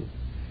able to.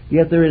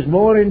 Yet there is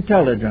more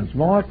intelligence,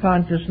 more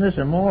consciousness,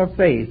 and more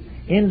faith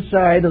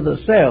inside of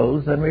the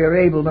cells than we are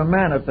able to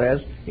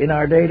manifest in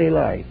our daily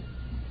life.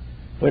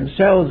 When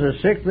cells are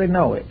sick, they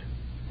know it.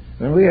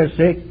 When we are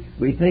sick,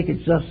 we think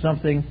it's just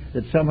something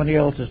that somebody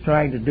else is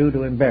trying to do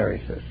to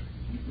embarrass us.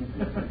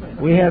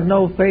 We have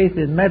no faith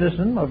in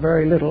medicine, or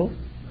very little,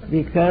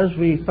 because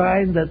we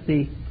find that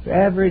the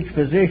average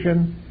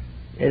physician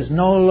is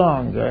no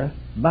longer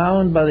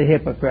bound by the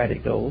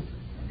Hippocratic Oath,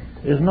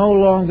 is no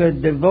longer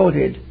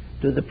devoted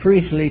to the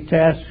priestly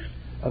tasks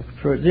of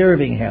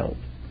preserving health,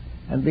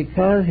 and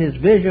because his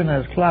vision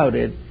has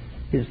clouded,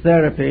 his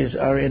therapies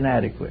are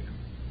inadequate.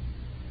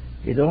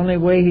 The only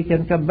way he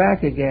can come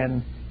back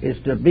again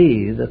is to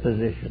be the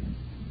physician.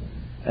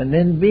 And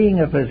then, being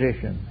a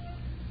physician,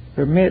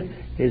 permit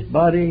his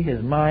body,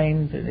 his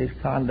mind, and his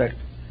conduct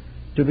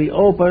to be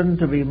open,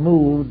 to be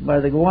moved by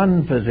the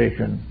one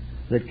physician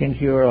that can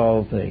cure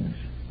all things.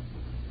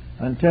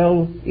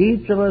 Until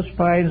each of us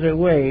finds a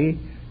way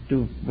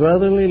to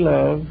brotherly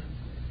love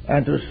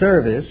and to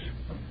service,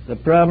 the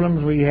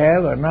problems we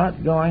have are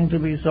not going to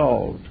be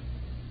solved.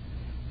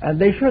 And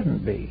they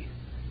shouldn't be.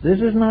 This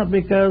is not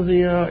because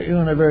the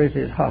universe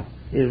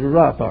is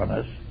rough on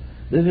us.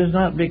 This is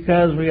not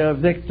because we are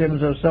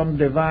victims of some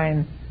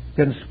divine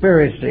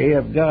conspiracy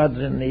of gods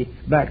in the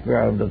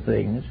background of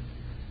things.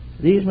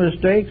 These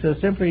mistakes are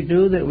simply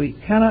due that we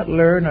cannot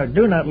learn or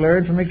do not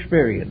learn from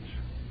experience.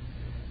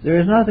 There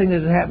is nothing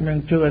that is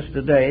happening to us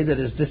today that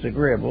is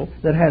disagreeable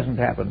that hasn't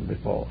happened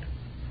before.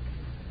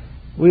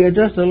 We are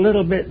just a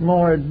little bit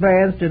more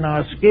advanced in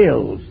our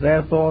skills,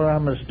 therefore our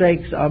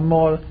mistakes are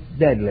more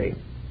deadly.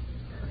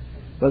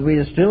 But we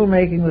are still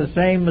making the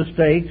same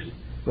mistakes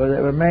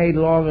that were made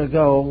long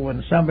ago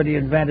when somebody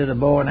invented a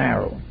bow and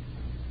arrow.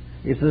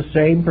 It's the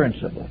same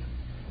principle.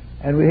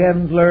 And we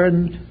haven't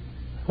learned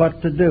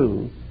what to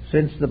do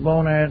since the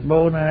bow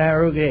and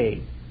arrow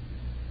game.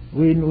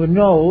 We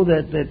know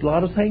that a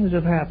lot of things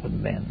have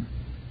happened then,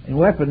 in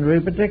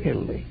weaponry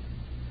particularly.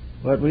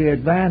 But we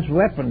advance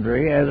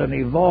weaponry as an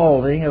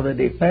evolving of a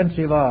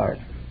defensive art,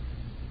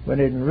 when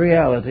in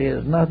reality it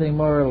is nothing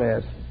more or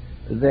less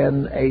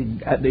than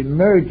an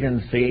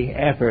emergency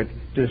effort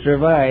to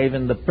survive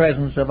in the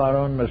presence of our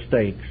own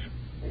mistakes.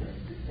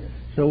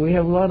 So we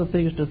have a lot of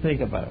things to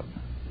think about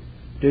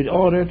in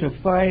order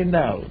to find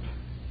out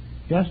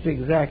just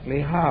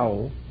exactly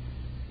how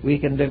we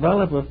can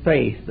develop a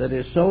faith that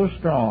is so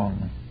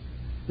strong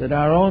that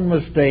our own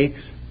mistakes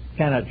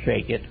cannot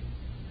shake it,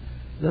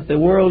 that the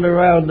world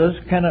around us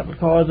cannot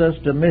cause us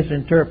to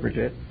misinterpret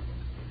it,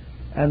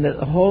 and that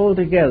whole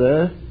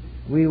together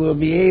we will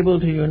be able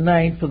to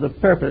unite for the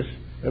purpose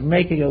of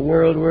making a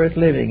world worth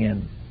living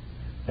in.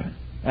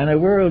 And a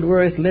world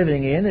worth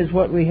living in is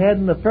what we had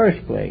in the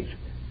first place,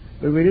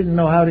 but we didn't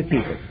know how to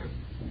keep it.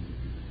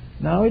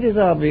 Now it is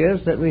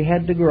obvious that we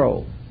had to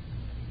grow.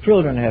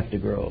 Children have to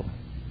grow.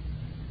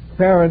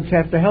 Parents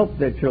have to help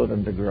their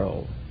children to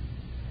grow.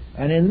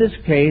 And in this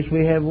case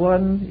we have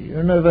one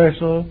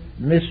universal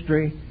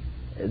mystery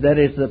that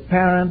is the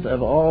parent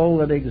of all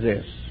that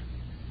exists.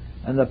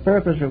 And the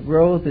purpose of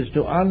growth is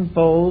to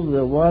unfold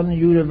the one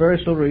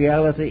universal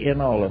reality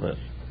in all of us.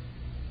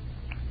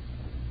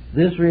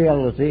 This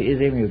reality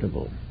is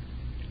immutable.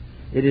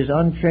 It is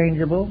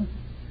unchangeable,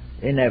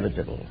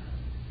 inevitable.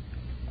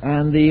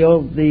 And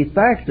the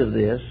fact of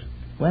this,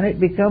 when it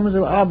becomes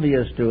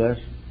obvious to us,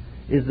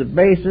 is the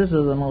basis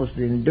of the most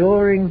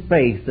enduring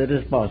faith that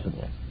is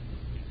possible.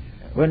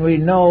 When we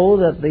know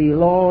that the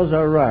laws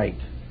are right,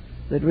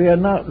 that we are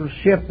not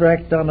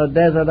shipwrecked on a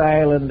desert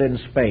island in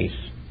space,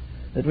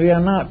 that we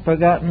are not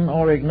forgotten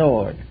or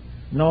ignored,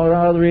 nor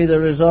are we the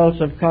results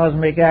of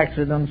cosmic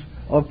accidents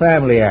or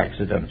family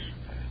accidents.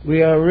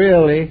 We are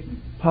really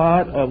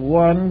part of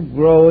one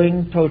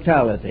growing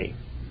totality.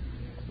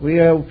 We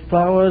are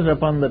flowers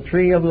upon the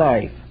tree of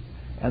life,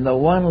 and the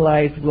one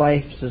life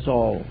lifes us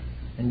all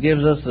and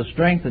gives us the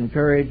strength and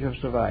courage of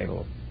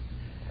survival.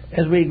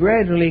 As we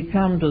gradually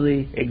come to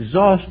the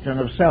exhaustion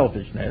of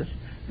selfishness,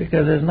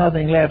 because there's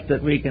nothing left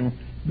that we can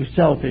be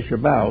selfish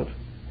about,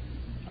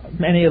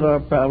 many of our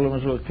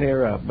problems will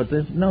clear up, but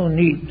there's no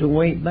need to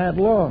wait that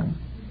long.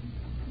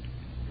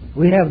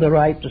 We have the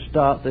right to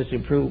start this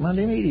improvement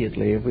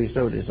immediately if we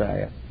so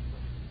desire.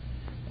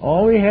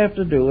 All we have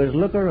to do is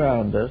look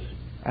around us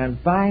and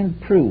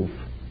find proof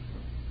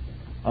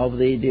of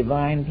the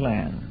divine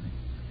plan.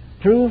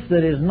 Proof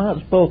that is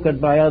not spoken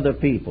by other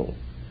people.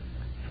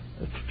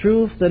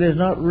 Truth that is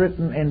not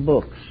written in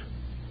books,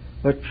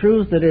 but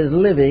truth that is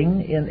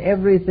living in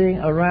everything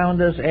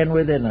around us and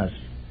within us.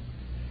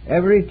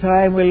 Every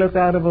time we look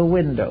out of a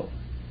window,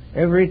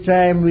 every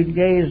time we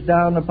gaze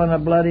down upon a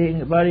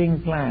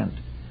budding plant,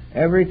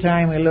 every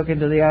time we look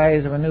into the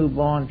eyes of a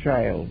newborn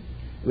child,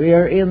 we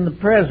are in the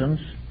presence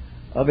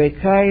of a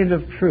kind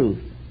of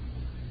truth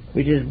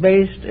which is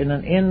based in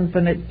an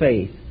infinite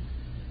faith.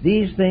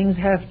 These things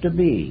have to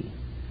be.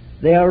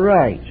 They are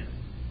right.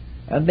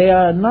 And they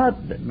are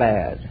not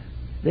bad.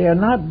 They are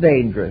not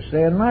dangerous.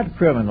 They are not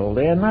criminal.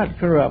 They are not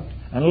corrupt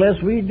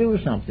unless we do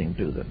something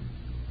to them.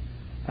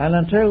 And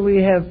until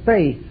we have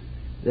faith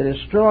that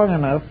is strong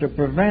enough to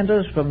prevent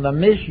us from the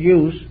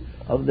misuse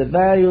of the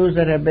values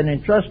that have been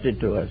entrusted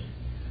to us,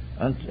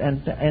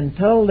 and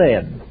until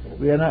then,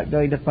 we are not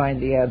going to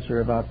find the answer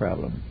of our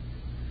problem.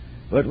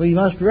 But we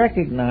must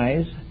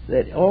recognize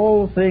that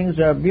all things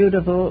are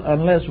beautiful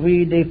unless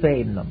we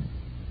defame them.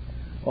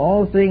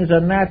 All things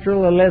are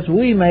natural unless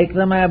we make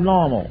them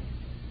abnormal.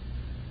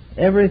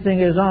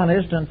 Everything is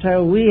honest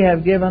until we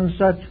have given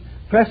such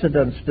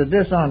precedence to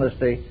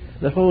dishonesty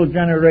that whole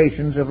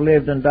generations have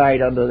lived and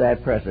died under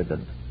that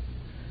precedent.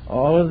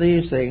 All of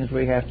these things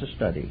we have to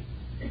study.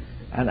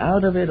 And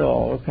out of it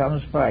all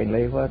comes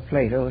finally what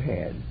Plato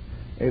had,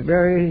 a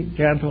very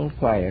gentle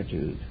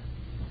quietude,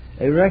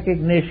 a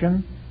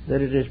recognition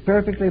that it is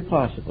perfectly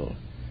possible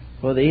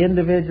for the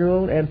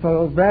individual and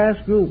for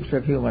vast groups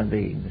of human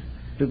beings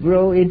to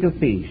grow into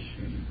peace,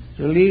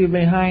 to leave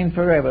behind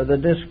forever the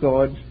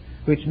discords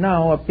which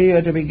now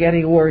appear to be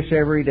getting worse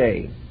every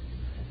day.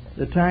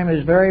 The time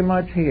is very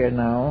much here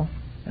now,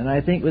 and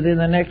I think within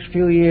the next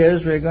few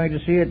years we're going to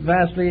see it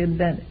vastly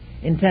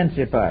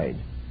intensified.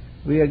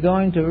 We are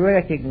going to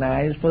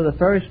recognize for the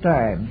first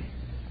time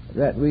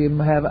that we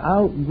have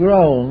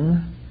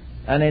outgrown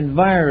an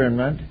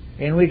environment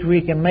in which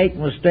we can make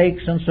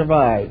mistakes and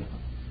survive.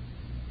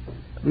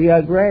 We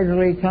are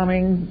gradually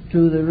coming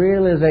to the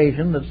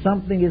realization that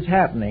something is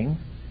happening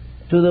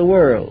to the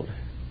world.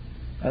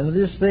 And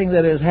this thing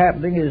that is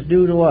happening is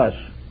due to us.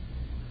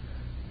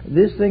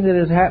 This thing that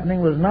is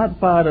happening was not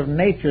part of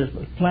nature's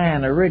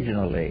plan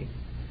originally,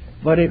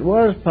 but it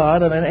was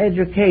part of an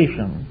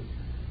education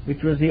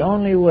which was the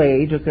only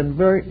way to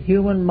convert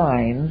human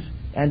minds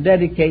and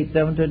dedicate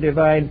them to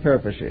divine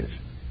purposes.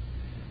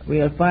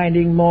 We are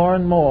finding more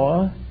and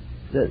more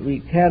that we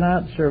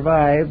cannot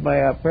survive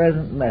by our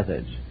present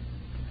methods.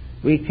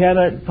 We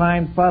cannot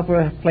find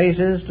proper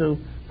places to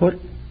put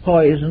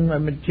poison or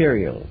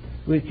material.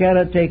 We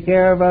cannot take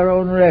care of our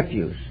own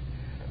refuse.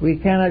 We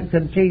cannot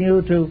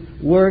continue to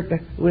work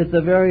with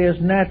the various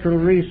natural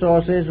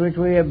resources which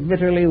we have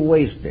bitterly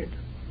wasted.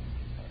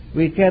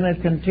 We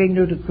cannot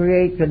continue to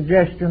create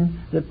congestion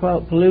that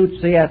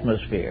pollutes the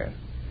atmosphere.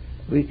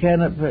 We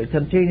cannot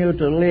continue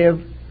to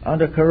live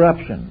under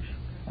corruptions,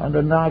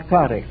 under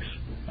narcotics,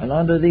 and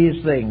under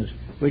these things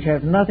which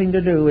have nothing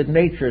to do with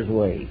nature's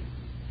way,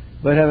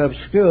 but have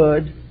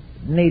obscured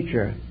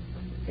nature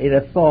in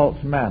a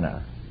false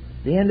manner.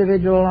 The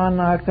individual on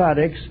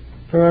narcotics,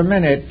 for a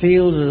minute,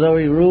 feels as though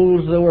he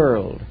rules the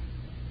world.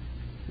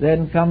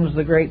 Then comes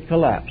the great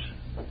collapse.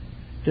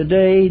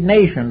 Today,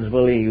 nations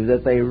believe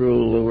that they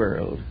rule the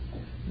world.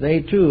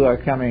 They, too, are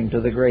coming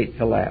to the great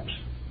collapse.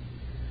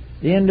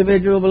 The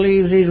individual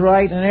believes he's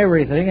right in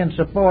everything and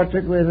supports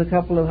it with a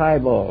couple of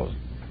highballs.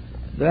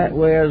 That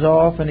wears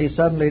off and he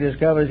suddenly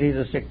discovers he's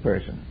a sick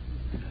person.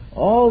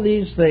 All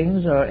these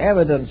things are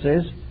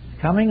evidences,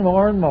 coming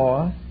more and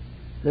more,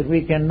 that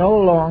we can no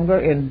longer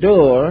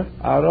endure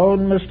our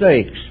own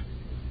mistakes.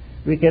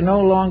 We can no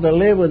longer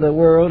live with a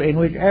world in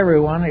which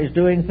everyone is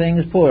doing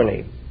things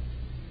poorly.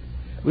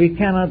 We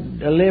cannot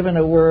live in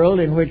a world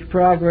in which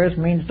progress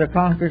means to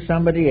conquer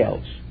somebody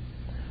else,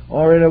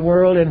 or in a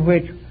world in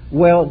which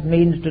wealth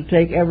means to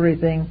take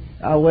everything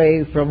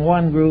away from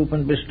one group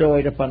and bestow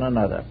it upon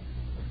another.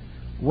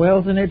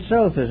 Wealth in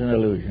itself is an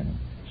illusion.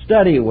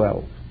 Study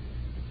wealth.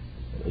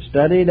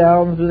 Study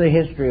down through the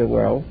history of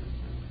wealth,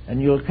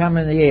 and you'll come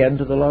in the end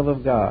to the love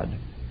of God.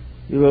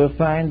 You will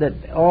find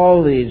that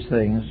all these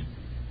things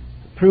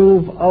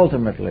prove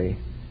ultimately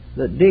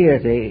that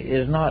deity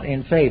is not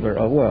in favor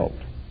of wealth,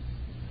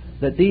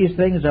 that these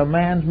things are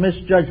man's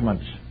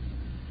misjudgments.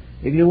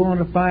 If you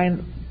want to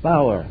find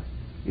power,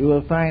 you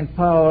will find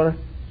power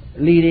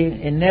leading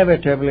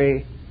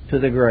inevitably to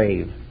the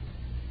grave.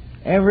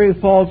 Every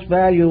false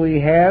value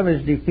we have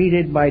is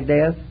defeated by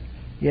death,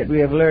 yet we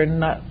have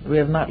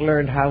not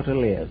learned how to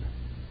live.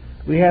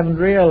 We haven't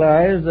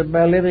realized that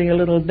by living a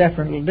little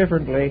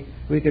differently,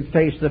 we could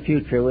face the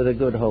future with a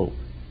good hope.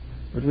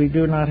 But we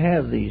do not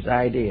have these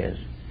ideas.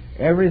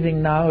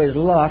 Everything now is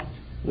locked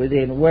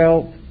within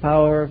wealth,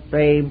 power,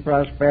 fame,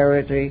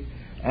 prosperity,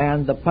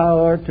 and the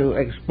power to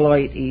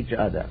exploit each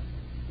other.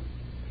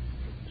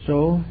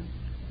 So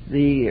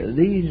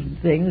these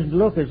things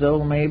look as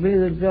though maybe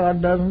that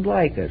God doesn't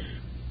like us.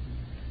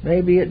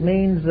 Maybe it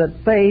means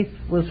that faith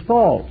was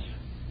false.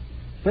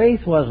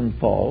 Faith wasn't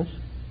false,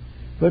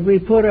 but we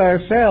put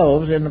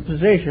ourselves in the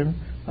position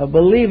of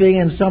believing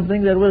in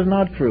something that was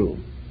not true.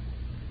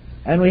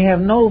 And we have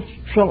no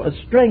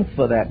strength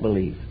for that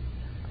belief.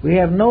 We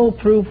have no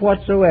proof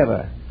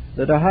whatsoever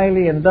that a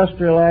highly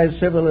industrialized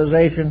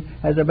civilization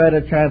has a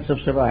better chance of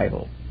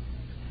survival.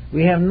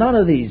 We have none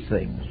of these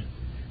things.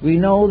 We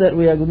know that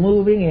we are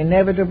moving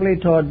inevitably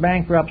toward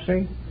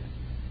bankruptcy,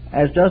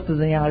 as just as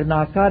the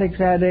narcotics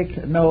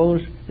addict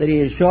knows that he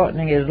is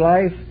shortening his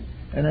life,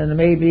 and then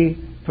maybe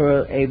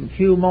for a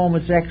few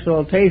moments'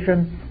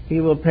 exaltation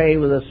he will pay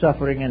with a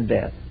suffering and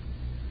death.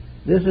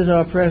 This is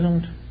our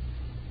present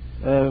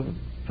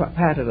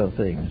pattern of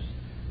things.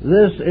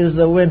 This is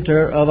the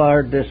winter of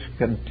our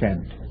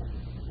discontent,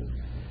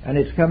 and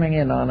it's coming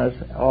in on us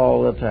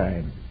all the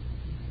time.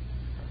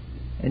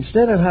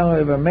 Instead of,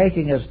 however,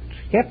 making us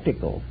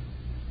skeptical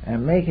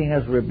and making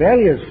us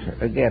rebellious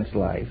against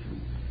life,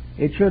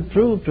 it should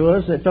prove to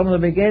us that from the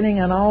beginning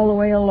and all the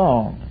way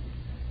along,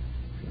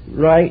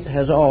 right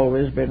has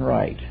always been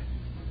right.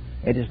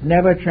 It has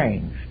never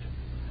changed.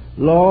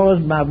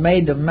 Laws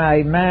made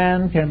by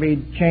man can be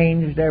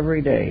changed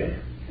every day.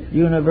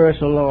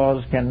 Universal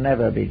laws can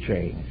never be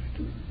changed,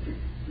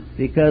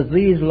 because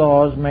these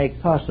laws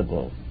make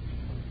possible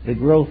the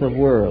growth of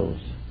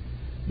worlds.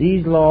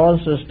 These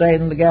laws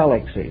sustain the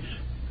galaxies.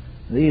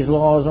 These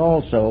laws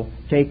also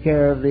take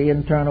care of the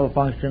internal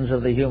functions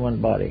of the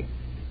human body.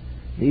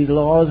 These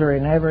laws are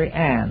in every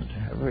ant,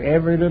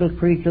 every little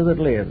creature that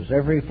lives,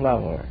 every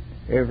flower,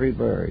 every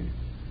bird.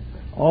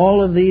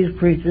 All of these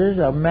creatures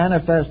are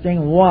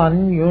manifesting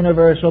one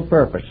universal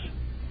purpose: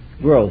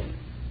 growth.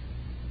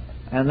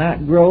 And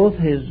that growth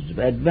is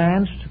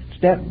advanced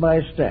step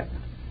by step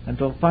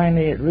until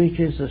finally it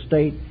reaches the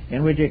state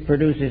in which it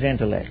produces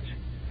intellect,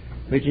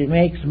 which it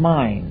makes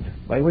mind,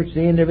 by which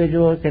the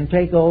individual can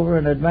take over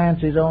and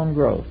advance his own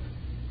growth.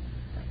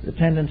 The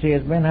tendency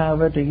has been,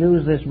 however, to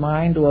use this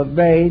mind to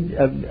evade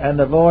and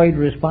avoid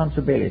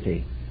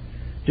responsibility,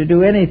 to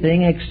do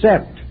anything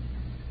except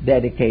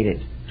dedicate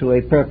it to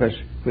a purpose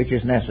which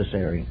is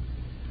necessary.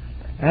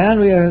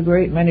 And we have a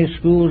great many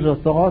schools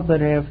of thought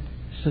that have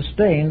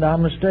sustained our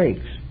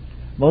mistakes.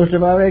 Most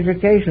of our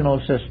educational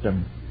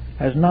system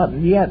has not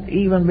yet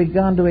even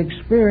begun to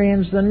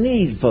experience the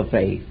need for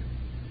faith.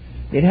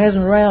 It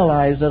hasn't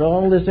realized that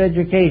all this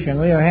education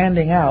we are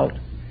handing out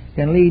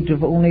can lead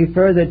to only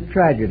further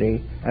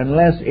tragedy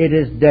unless it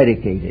is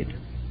dedicated.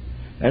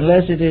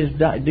 Unless it is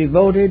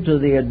devoted to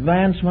the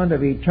advancement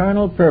of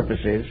eternal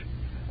purposes,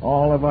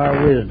 all of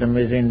our wisdom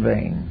is in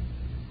vain.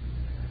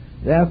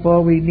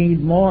 Therefore, we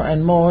need more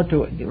and more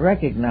to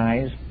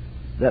recognize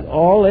that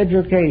all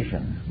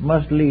education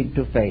must lead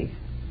to faith.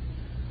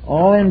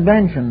 All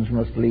inventions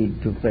must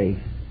lead to faith.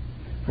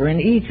 For in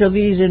each of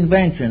these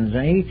inventions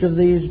and each of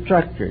these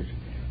structures,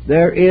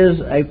 there is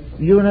a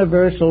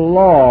universal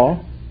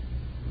law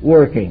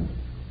working.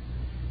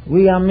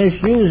 We are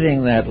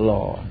misusing that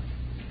law,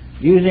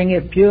 using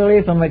it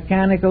purely for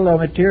mechanical or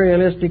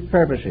materialistic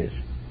purposes.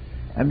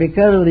 And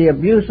because of the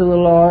abuse of the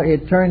law,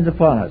 it turns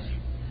upon us.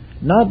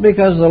 Not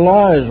because the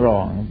law is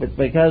wrong, but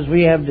because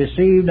we have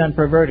deceived and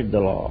perverted the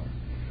law.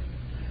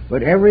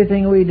 But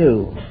everything we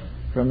do,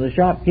 from the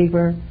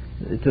shopkeeper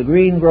to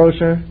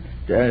greengrocer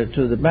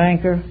to the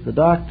banker, the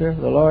doctor,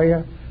 the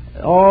lawyer,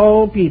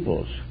 all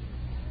peoples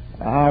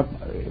are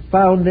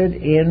founded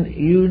in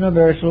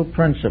universal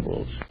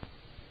principles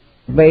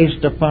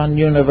based upon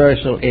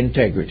universal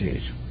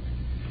integrities.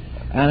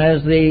 And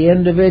as the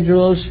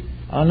individuals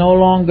are no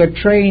longer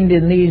trained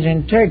in these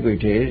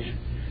integrities,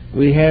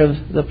 we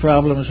have the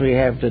problems we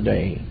have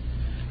today.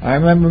 I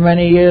remember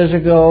many years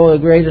ago a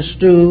great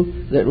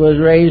stew that was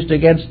raised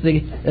against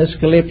the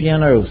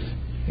Asclepian oath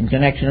in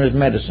connection with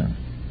medicine.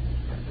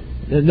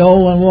 No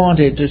one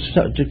wanted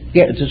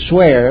to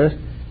swear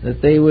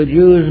that they would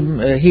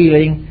use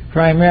healing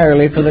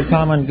primarily for the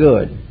common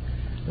good.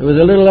 There was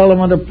a little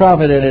element of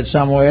profit in it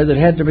somewhere that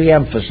had to be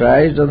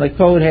emphasized, and the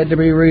code had to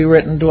be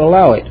rewritten to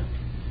allow it.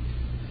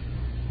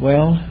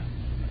 Well,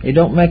 It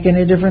doesn't make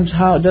any difference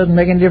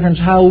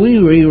how we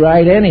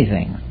rewrite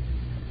anything.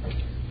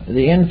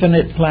 The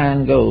infinite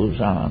plan goes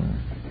on.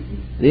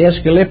 The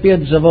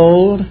Asclepiads of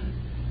old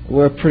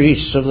were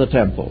priests of the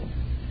temple.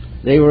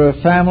 They were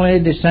a family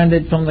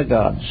descended from the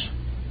gods.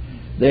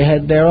 They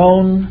had their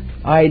own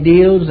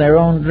ideals, their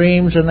own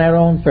dreams, and their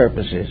own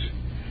purposes.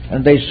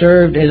 And they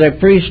served as a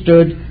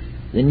priesthood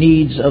the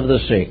needs of the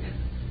sick.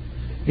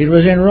 It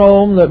was in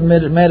Rome that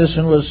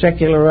medicine was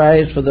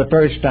secularized for the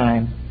first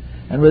time,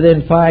 and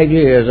within 5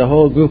 years a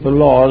whole group of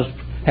laws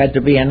had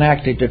to be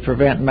enacted to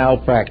prevent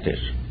malpractice.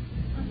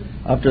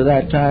 Up to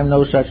that time,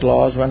 no such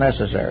laws were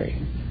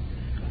necessary.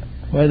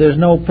 Where there's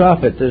no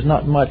profit, there's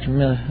not much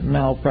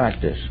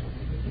malpractice.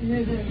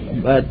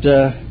 But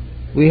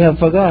we have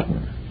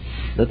forgotten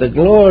that the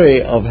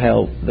glory of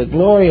help, the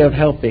glory of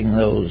helping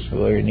those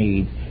who are in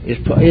need,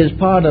 is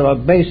part of a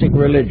basic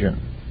religion.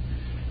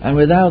 And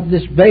without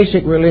this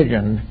basic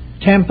religion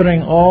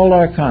tempering all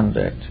our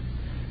conduct,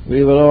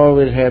 we will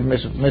always have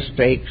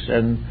mistakes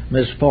and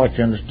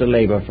misfortunes to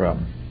labor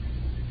from.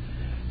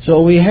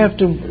 So we have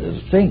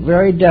to think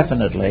very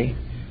definitely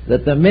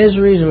that the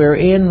miseries we're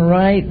in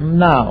right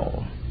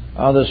now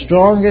are the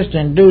strongest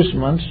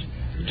inducements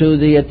to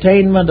the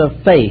attainment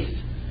of faith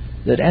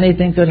that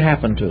anything could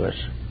happen to us.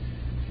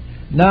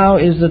 Now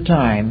is the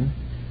time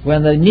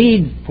when the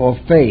need for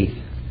faith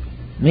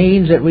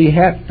means that we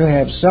have to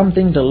have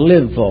something to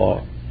live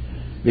for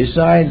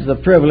besides the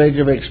privilege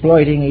of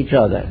exploiting each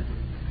other.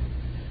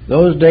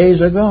 Those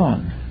days are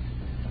gone.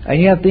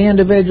 And yet the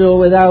individual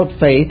without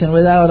faith and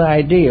without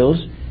ideals,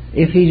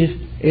 if he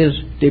is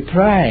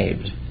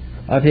deprived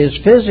of his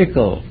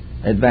physical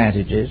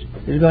advantages,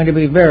 is going to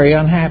be very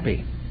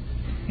unhappy.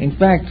 In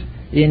fact,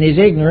 in his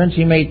ignorance,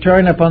 he may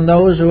turn upon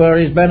those who are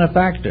his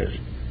benefactors.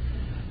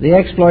 The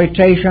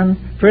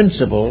exploitation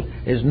principle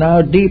is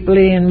now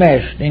deeply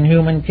enmeshed in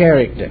human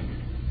character.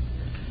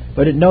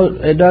 But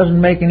it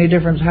doesn't make any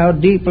difference how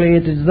deeply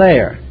it is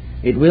there.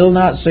 It will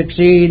not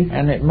succeed,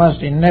 and it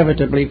must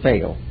inevitably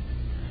fail.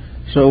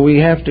 So we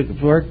have to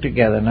work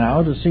together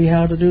now to see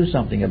how to do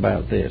something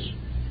about this.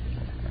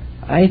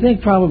 I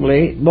think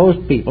probably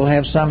most people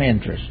have some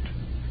interest.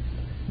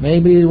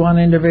 Maybe one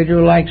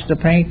individual likes to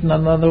paint and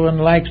another one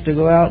likes to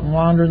go out and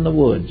wander in the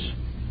woods.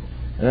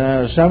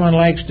 Someone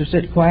likes to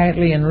sit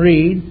quietly and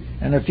read,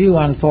 and a few,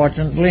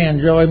 unfortunately,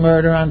 enjoy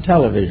murder on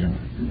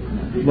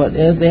television. But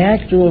the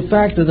actual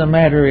fact of the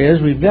matter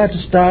is we've got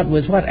to start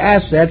with what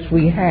assets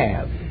we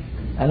have.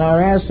 And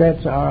our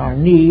assets are our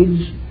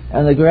needs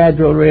and the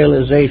gradual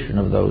realization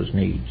of those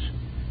needs.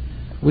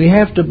 We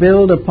have to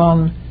build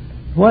upon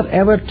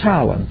whatever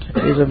talent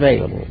is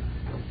available.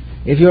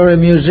 If you're a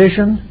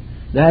musician,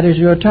 that is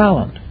your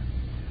talent.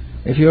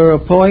 If you're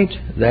a poet,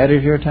 that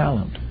is your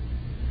talent.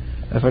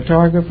 A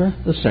photographer,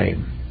 the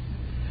same.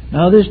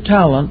 Now this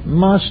talent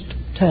must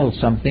tell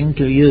something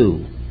to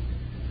you.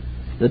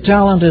 The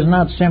talent is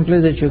not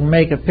simply that you can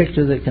make a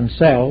picture that can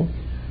sell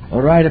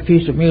or write a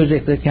piece of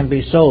music that can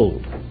be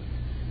sold.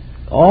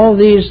 All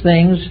these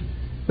things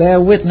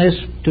bear witness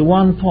to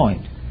one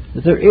point,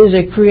 that there is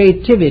a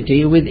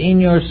creativity within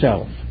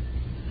yourself.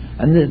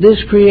 And that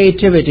this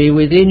creativity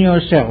within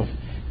yourself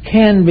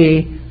can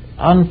be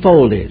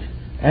unfolded,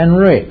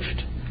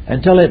 enriched,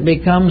 until it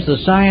becomes the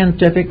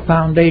scientific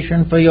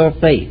foundation for your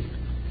faith,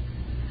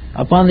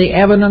 upon the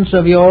evidence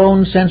of your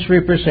own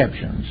sensory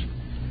perceptions,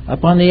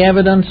 upon the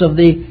evidence of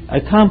the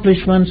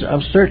accomplishments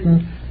of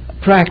certain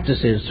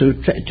practices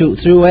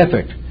through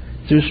effort,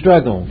 through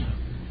struggle.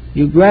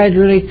 You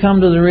gradually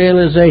come to the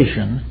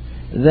realization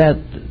that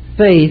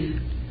faith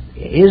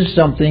is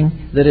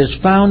something that is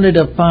founded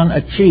upon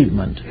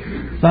achievement,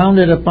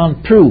 founded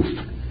upon proof,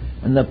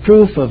 and the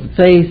proof of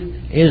faith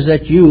is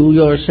that you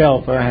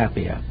yourself are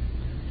happier.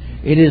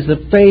 It is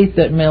the faith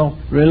that will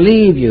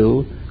relieve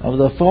you of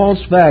the false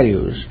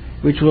values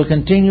which will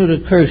continue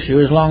to curse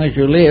you as long as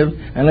you live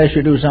unless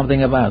you do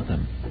something about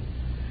them.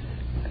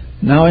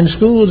 Now in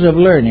schools of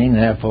learning,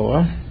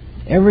 therefore,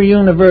 every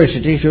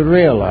university should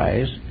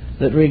realize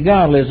that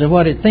regardless of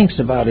what it thinks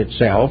about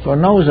itself or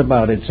knows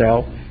about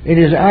itself, it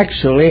is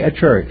actually a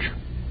church.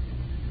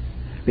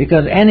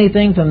 Because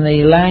anything from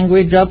the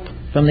language up,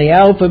 from the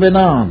alphabet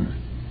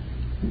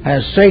on,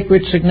 has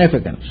sacred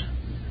significance.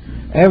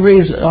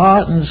 Every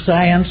art and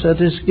science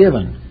that is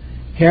given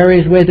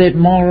carries with it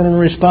moral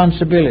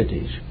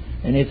responsibilities.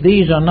 And if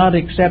these are not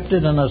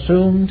accepted and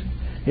assumed,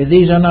 if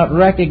these are not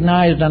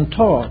recognized and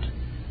taught,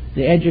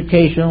 the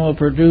education will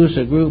produce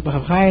a group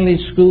of highly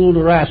schooled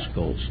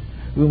rascals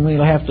whom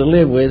we'll have to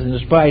live with in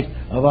spite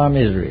of our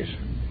miseries.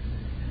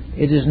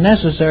 It is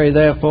necessary,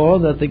 therefore,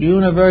 that the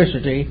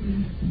university,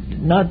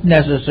 not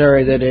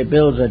necessary that it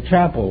builds a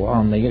chapel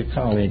on the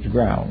college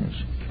grounds.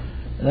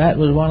 That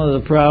was one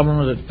of the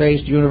problems that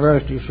faced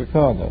University of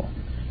Chicago.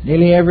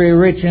 Nearly every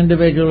rich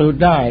individual who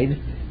died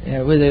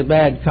with a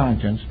bad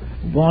conscience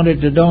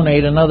wanted to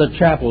donate another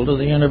chapel to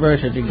the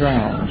university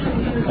grounds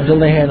until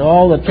they had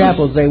all the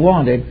chapels they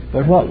wanted.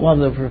 But what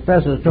one of the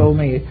professors told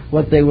me,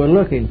 what they were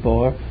looking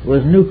for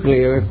was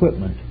nuclear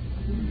equipment.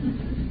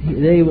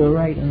 They were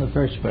right in the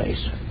first place.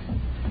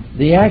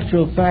 The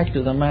actual fact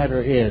of the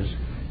matter is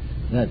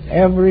that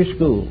every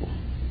school,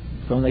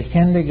 from the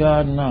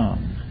kindergarten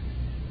on,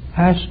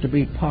 has to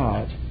be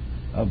part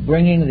of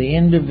bringing the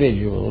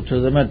individual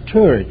to the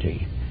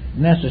maturity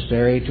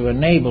necessary to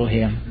enable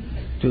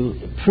him to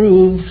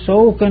prove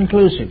so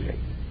conclusively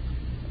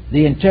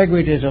the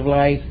integrities of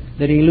life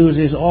that he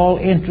loses all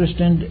interest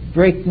in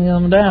breaking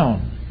them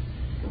down.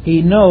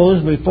 He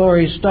knows before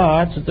he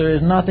starts that there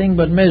is nothing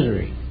but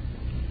misery.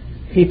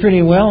 He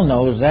pretty well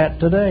knows that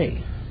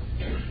today.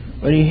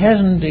 But he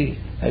hasn't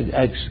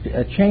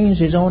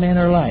changed his own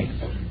inner life.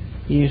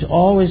 He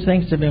always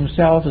thinks of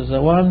himself as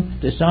the one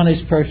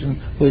dishonest person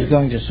who is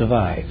going to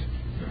survive.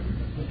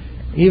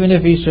 Even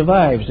if he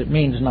survives, it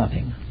means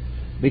nothing,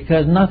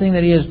 because nothing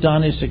that he has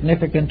done is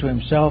significant to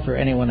himself or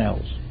anyone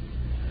else.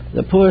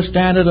 The poor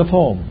standard of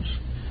homes,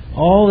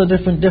 all the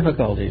different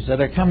difficulties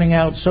that are coming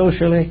out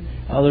socially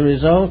are the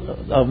result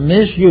of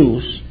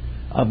misuse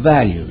of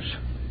values.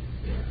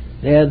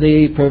 They're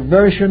the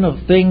perversion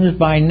of things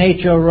by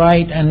nature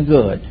right and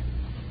good.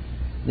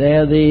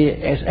 They're the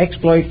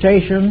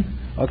exploitation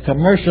or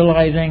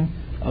commercializing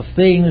of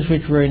things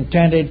which were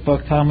intended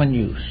for common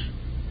use.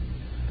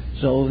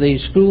 So the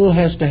school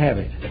has to have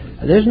it.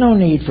 There's no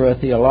need for a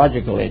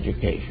theological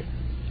education.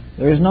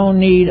 There is no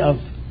need of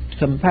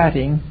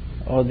combating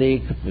or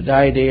the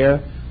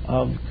idea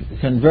of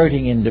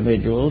converting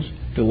individuals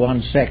to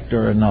one sect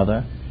or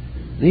another.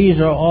 These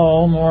are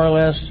all more or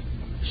less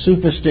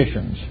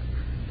superstitions.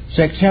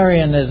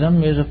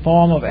 Sectarianism is a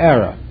form of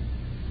error,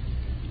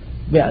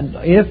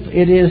 if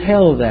it is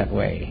held that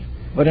way.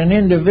 But an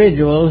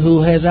individual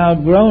who has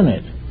outgrown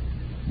it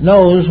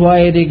knows why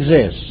it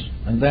exists,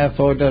 and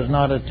therefore does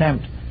not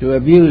attempt to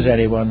abuse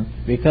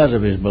anyone because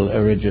of his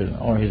origin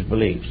or his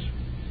beliefs.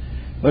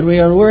 But we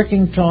are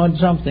working toward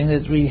something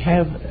that we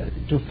have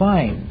to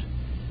find,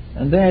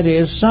 and that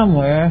is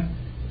somewhere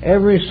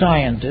every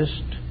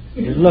scientist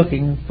is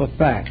looking for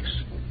facts.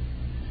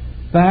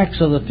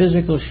 Facts are the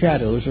physical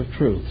shadows of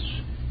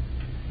truths.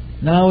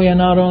 Now we are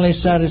not only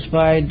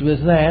satisfied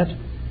with that,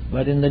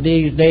 but in the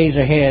days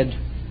ahead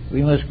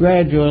we must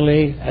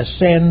gradually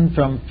ascend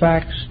from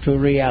facts to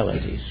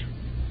realities.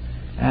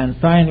 And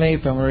finally,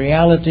 from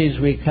realities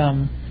we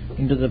come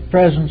into the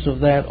presence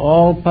of that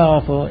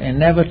all-powerful,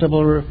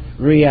 inevitable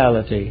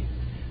reality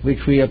which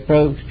we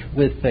approach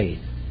with faith.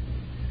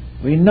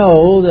 We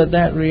know that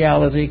that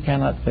reality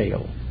cannot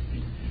fail.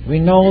 We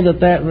know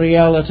that that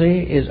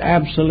reality is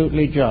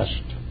absolutely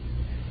just.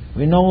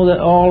 We know that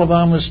all of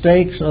our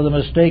mistakes are the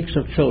mistakes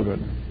of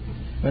children.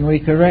 When we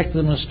correct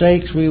the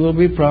mistakes, we will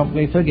be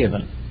promptly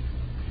forgiven.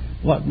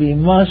 What we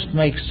must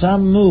make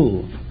some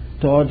move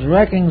towards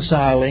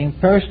reconciling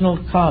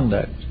personal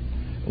conduct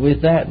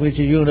with that which is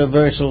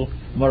universal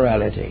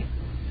morality.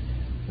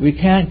 We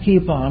can't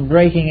keep on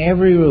breaking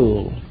every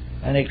rule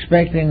and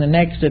expecting the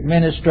next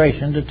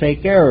administration to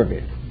take care of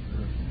it.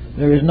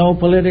 There is no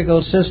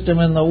political system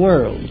in the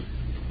world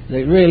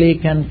that really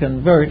can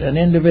convert an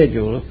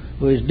individual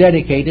who is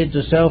dedicated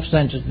to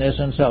self-centeredness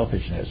and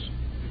selfishness.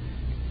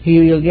 He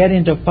will get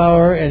into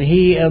power and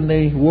he and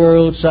the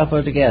world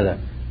suffer together.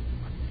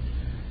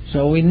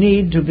 So we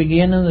need to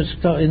begin in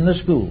the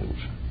schools.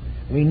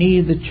 We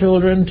need the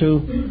children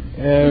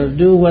to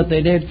do what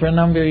they did for a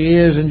number of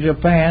years in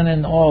Japan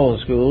in all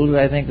the schools.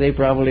 I think they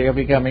probably are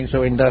becoming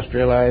so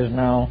industrialized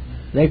now,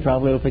 they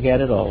probably will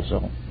forget it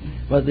also.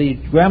 But the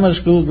grammar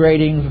school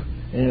grading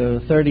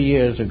 30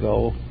 years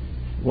ago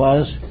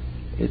was,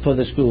 for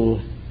the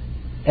school,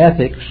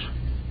 ethics,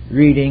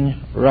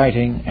 reading,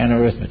 writing, and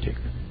arithmetic.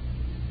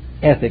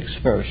 Ethics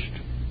first.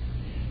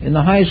 In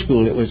the high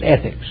school it was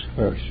ethics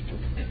first.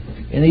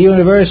 In the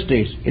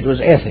universities it was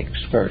ethics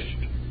first.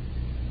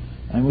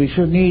 And we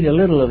should need a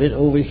little of it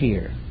over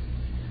here.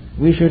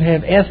 We should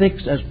have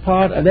ethics as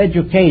part of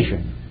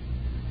education.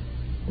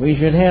 We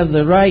should have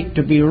the right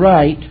to be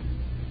right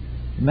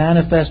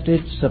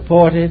manifested,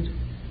 supported,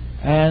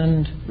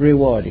 and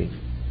rewarded.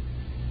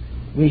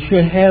 We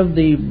should have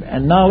the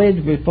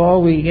knowledge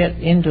before we get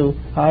into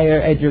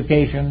higher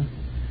education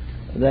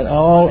that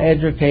all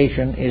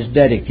education is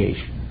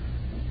dedication,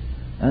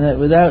 and that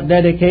without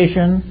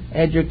dedication,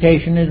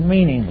 education is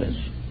meaningless.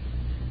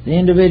 The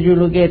individual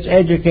who gets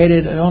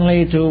educated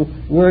only to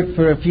work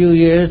for a few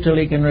years till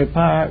he can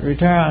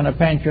retire on a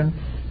pension,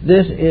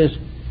 this is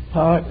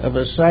part of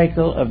a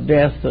cycle of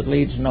death that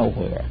leads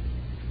nowhere.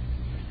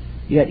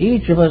 Yet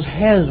each of us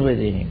has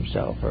within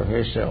himself or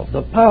herself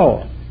the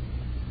power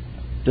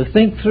to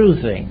think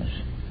through things,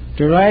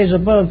 to rise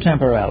above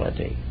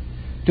temporality,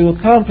 to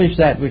accomplish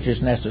that which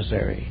is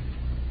necessary.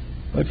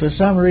 But for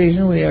some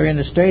reason we are in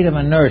a state of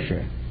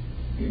inertia.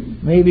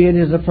 Maybe it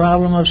is a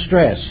problem of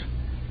stress,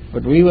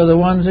 but we were the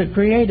ones that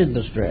created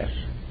the stress.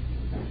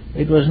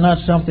 It was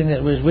not something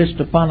that was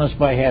wished upon us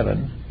by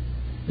heaven.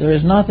 There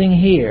is nothing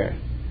here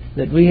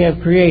that we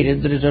have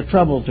created that is a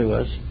trouble to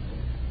us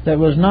that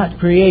was not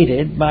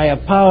created by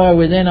a power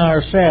within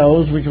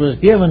ourselves which was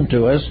given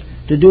to us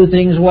to do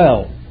things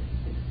well.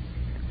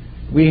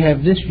 We have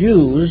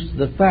misused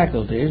the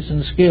faculties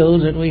and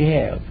skills that we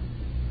have.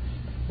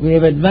 We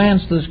have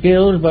advanced the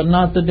skills but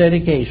not the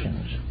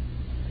dedications.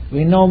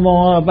 We know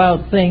more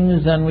about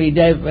things than we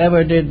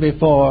ever did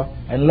before,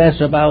 and less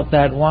about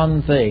that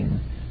one thing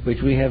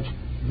which we have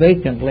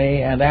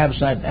vacantly and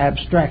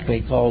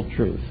abstractly called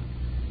truth.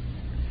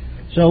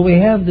 So we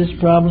have this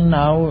problem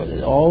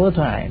now all the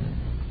time,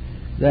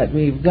 that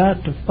we've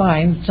got to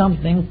find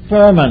something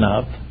firm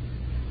enough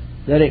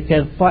that it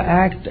can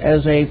act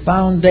as a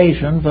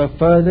foundation for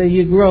further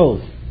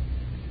growth.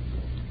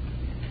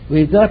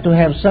 We've got to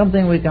have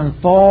something we can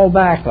fall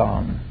back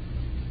on,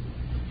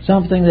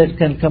 something that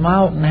can come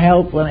out and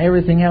help when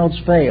everything else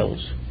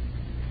fails,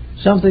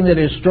 something that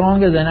is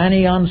stronger than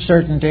any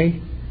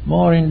uncertainty,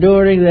 more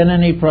enduring than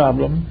any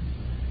problem,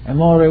 and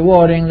more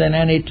rewarding than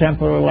any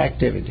temporal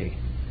activity.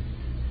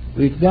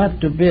 We've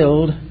got to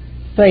build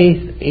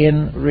faith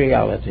in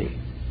reality,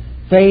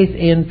 faith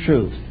in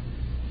truth.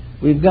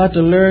 We've got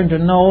to learn to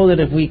know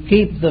that if we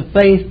keep the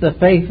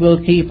faith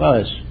will keep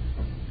us.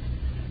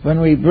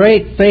 When we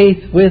break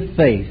faith with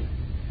faith,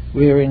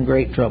 we are in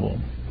great trouble.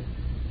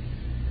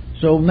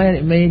 So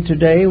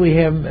today we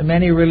have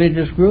many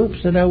religious groups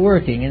that are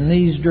working in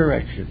these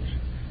directions,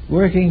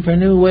 working for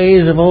new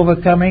ways of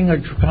overcoming or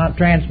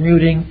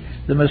transmuting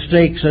the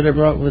mistakes that have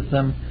brought with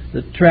them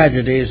the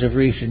tragedies of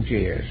recent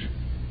years.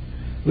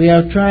 We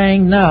are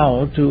trying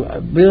now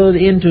to build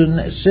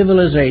into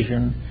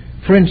civilization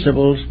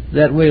principles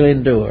that will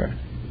endure.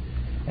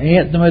 And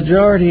yet the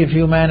majority of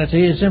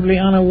humanity is simply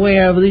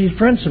unaware of these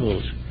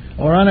principles,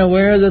 or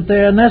unaware that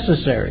they are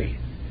necessary.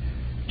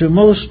 To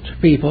most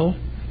people,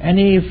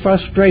 any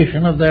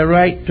frustration of their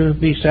right to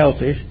be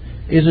selfish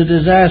is a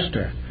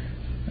disaster,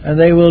 and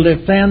they will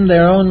defend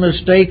their own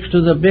mistakes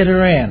to the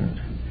bitter end,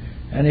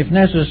 and if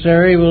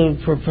necessary will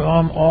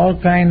perform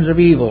all kinds of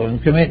evil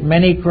and commit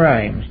many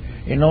crimes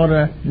in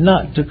order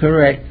not to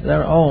correct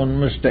their own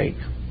mistake.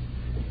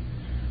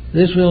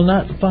 This will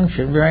not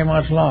function very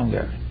much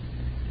longer.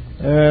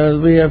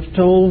 We have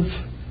told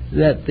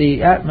that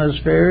the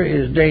atmosphere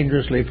is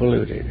dangerously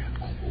polluted.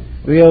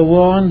 We are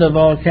warned of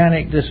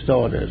volcanic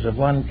disorders of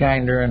one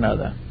kind or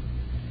another.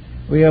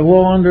 We are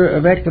warned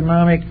of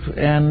economic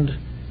and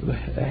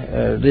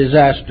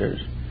disasters,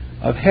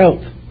 of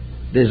health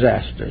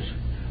disasters,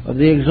 of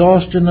the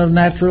exhaustion of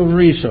natural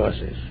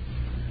resources.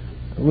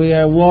 We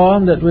are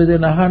warned that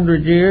within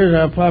 100 years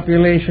our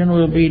population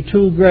will be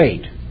too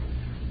great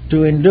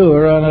to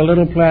endure on a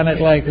little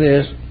planet like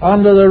this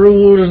under the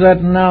rules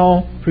that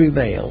now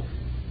prevail.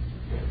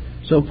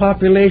 So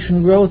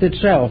population growth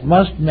itself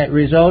must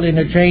result in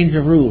a change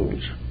of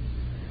rules.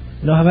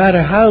 No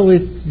matter how we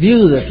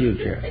view the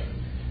future,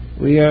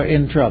 we are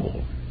in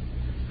trouble.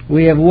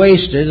 We have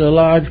wasted a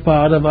large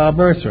part of our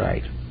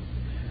birthright.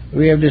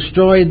 We have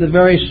destroyed the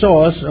very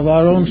source of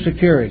our own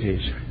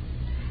securities.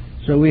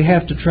 So we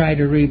have to try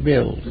to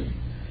rebuild.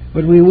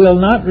 But we will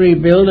not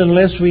rebuild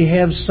unless we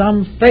have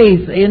some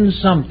faith in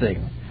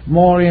something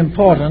more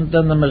important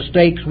than the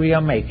mistakes we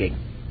are making.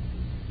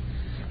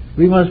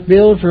 We must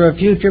build for a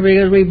future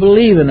because we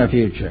believe in a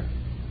future.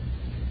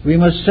 We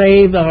must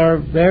save our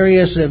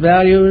various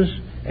values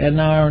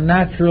and our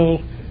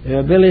natural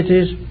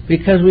abilities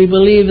because we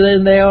believe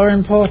that they are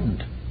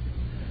important.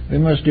 We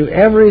must do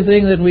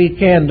everything that we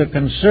can to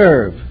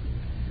conserve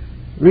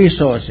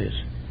resources,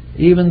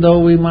 even though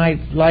we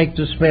might like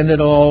to spend it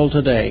all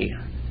today.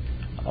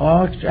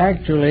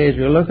 Actually, as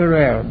you look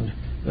around,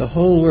 the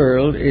whole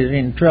world is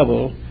in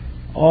trouble,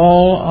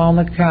 all on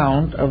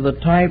account of the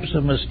types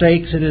of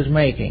mistakes it is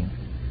making.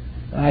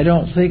 I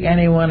don't think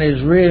anyone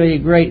is really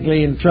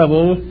greatly in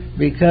trouble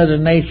because a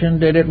nation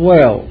did it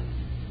well.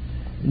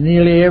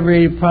 Nearly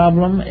every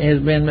problem has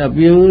been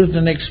abused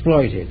and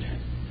exploited,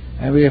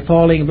 and we are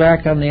falling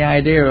back on the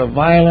idea of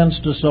violence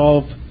to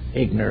solve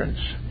ignorance,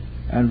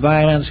 and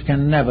violence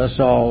can never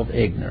solve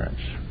ignorance.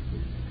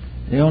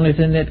 The only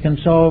thing that can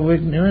solve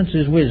ignorance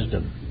is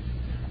wisdom.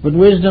 But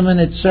wisdom in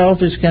itself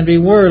can be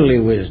worldly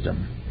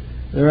wisdom.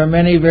 There are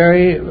many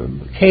very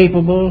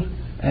capable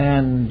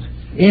and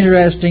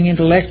interesting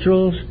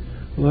intellectuals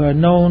who are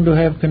known to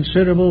have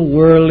considerable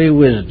worldly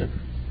wisdom.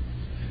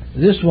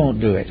 This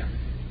won't do it.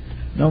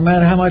 No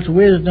matter how much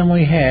wisdom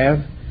we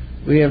have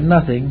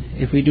nothing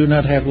if we do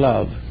not have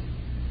love.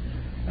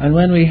 And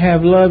when we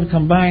have love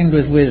combined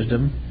with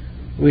wisdom,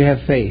 we have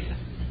faith.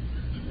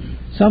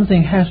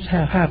 Something has to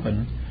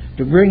happen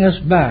to bring us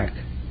back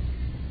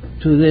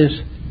to this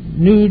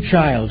new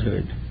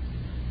childhood,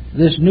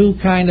 this new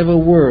kind of a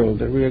world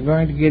that we are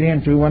going to get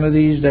into one of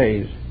these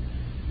days,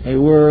 a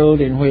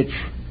world in which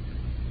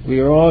we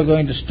are all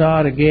going to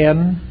start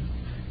again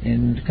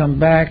and come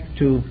back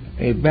to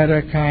a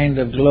better kind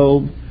of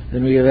globe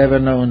than we have ever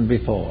known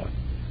before.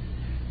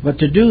 But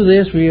to do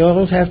this, we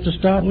all have to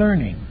start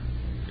learning.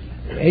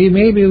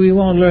 Maybe we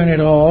won't learn it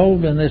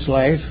all in this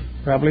life,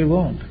 probably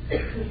won't,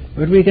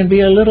 but we can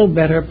be a little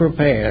better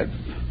prepared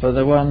for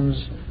the ones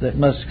that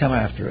must come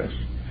after us,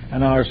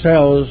 and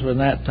ourselves when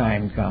that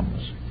time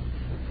comes.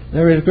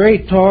 There is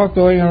great talk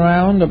going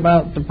around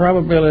about the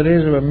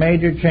probabilities of a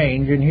major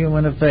change in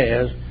human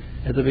affairs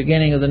at the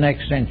beginning of the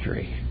next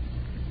century.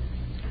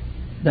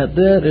 That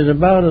is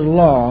about as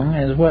long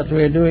as what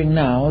we're doing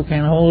now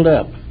can hold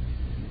up.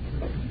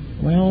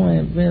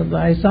 Well,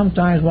 I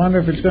sometimes wonder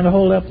if it's going to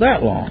hold up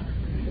that long.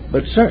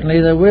 But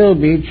certainly there will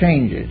be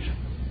changes.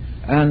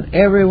 And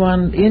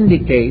everyone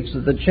indicates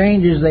that the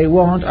changes they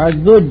want are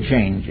good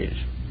changes.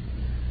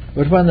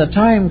 But when the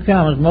time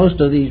comes,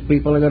 most of these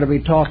people are going to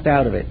be talked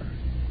out of it.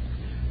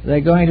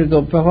 They're going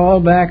to fall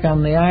back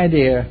on the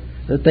idea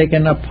that they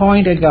can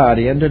appoint a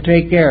guardian to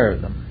take care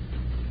of them,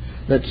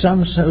 that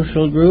some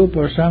social group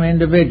or some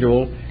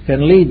individual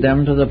can lead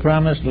them to the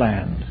promised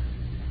land.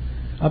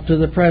 Up to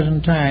the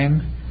present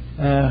time,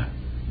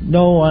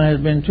 no one has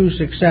been too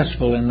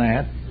successful in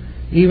that.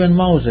 Even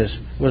Moses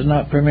was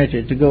not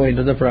permitted to go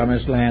into the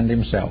promised land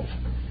himself.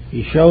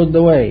 He showed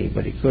the way,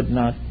 but he could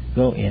not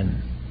go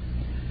in.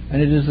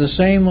 And it is the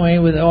same way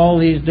with all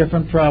these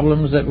different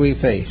problems that we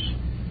face.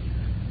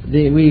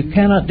 We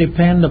cannot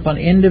depend upon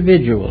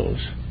individuals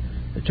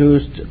to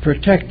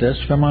protect us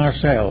from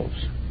ourselves.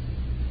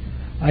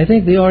 I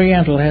think the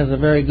Oriental has a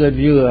very good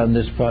view on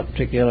this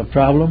particular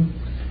problem.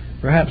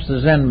 Perhaps the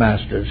Zen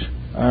masters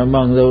are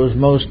among those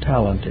most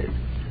talented.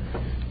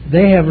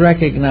 They have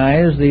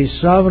recognized the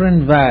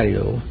sovereign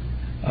value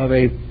of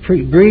a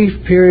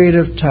brief period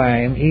of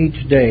time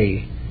each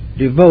day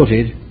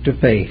devoted to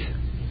faith.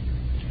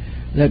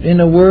 That in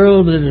a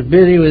world that is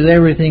busy with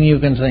everything you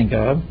can think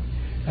of,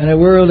 and a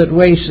world that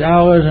wastes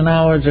hours and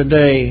hours a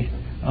day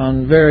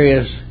on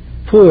various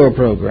poor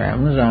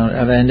programs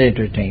and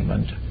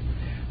entertainment,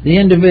 the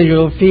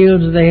individual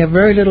feels that they have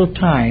very little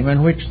time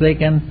in which they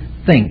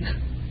can think,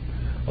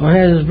 or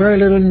has very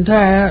little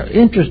entire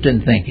interest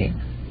in thinking.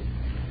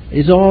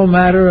 It's all a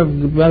matter of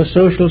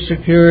social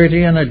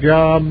security and a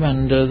job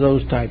and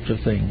those types of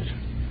things.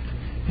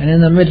 And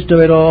in the midst of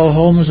it all,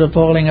 homes are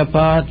falling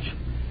apart,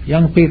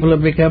 young people are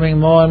becoming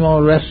more and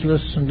more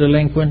restless and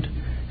delinquent,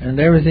 and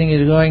everything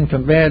is going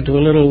from bad to a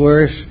little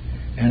worse,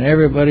 and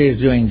everybody is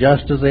doing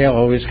just as they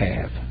always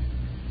have.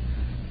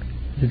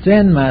 The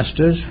Zen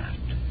masters,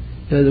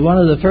 one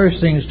of the first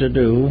things to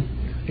do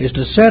is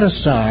to set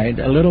aside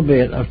a little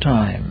bit of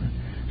time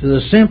to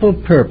the simple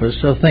purpose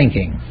of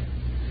thinking.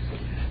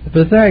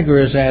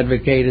 Pythagoras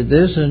advocated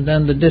this, and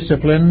then the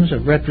disciplines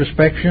of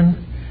retrospection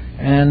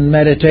and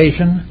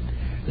meditation,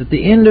 that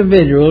the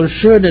individual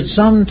should at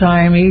some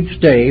time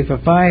each day for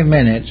 5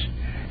 minutes,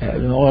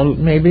 or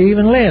maybe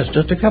even less,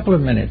 just a couple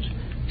of minutes,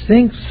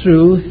 think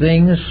through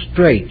things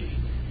straight,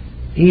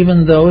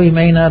 even though he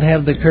may not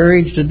have the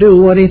courage to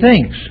do what he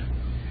thinks.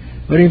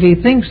 But if he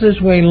thinks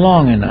this way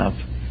long enough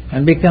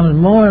and becomes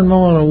more and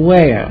more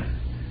aware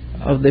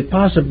of the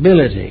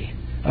possibility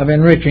of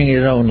enriching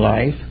his own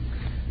life,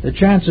 the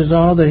chances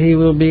are that he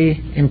will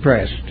be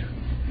impressed.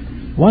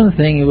 One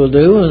thing he will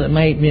do that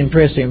may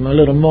impress him a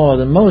little more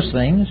than most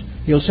things,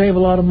 he'll save a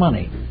lot of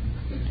money.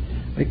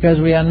 Because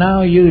we are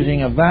now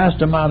using a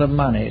vast amount of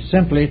money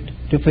simply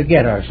to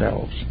forget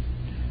ourselves.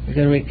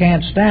 Because we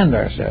can't stand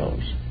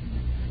ourselves.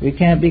 We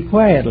can't be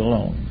quiet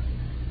alone.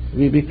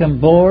 We become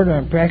bored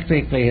or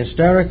practically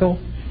hysterical,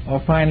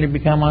 or finally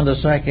become under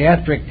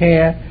psychiatric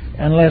care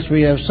unless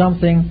we have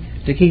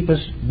something to keep us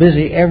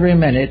busy every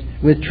minute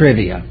with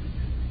trivia.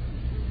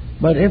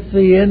 But if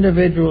the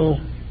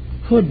individual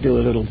could do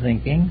a little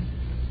thinking,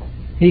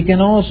 he can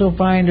also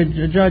find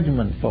a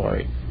judgment for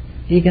it.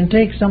 He can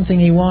take something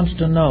he wants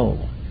to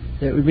know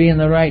that would be in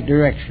the right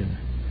direction,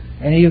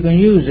 and you can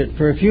use it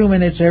for a few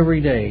minutes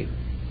every day.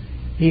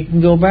 He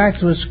can go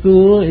back to a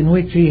school in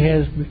which he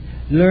has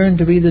learned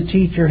to be the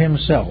teacher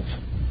himself.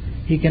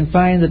 He can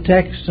find the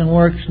texts and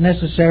works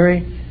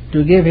necessary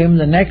to give him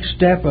the next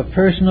step of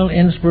personal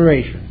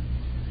inspiration.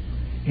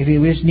 If he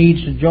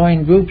needs to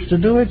join groups to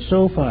do it,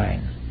 so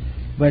fine.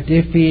 But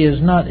if he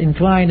is not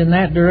inclined in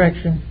that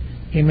direction,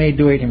 he may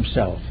do it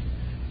himself.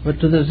 But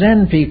to the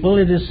Zen people,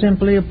 it is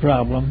simply a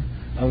problem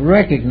of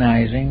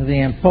recognizing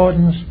the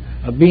importance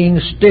of being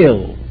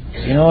still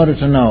in order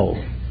to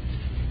know.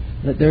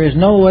 That there is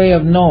no way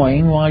of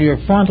knowing while your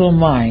frontal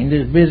mind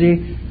is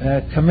busy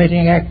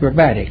committing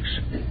acrobatics,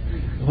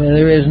 where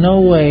there is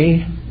no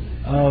way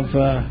of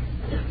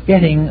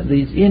getting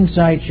these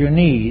insights you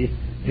need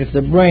if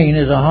the brain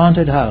is a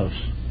haunted house.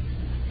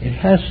 It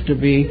has to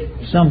be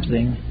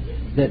something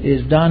that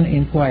is done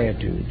in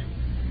quietude.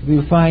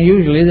 We find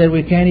usually that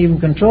we can't even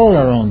control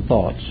our own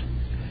thoughts,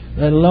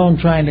 let alone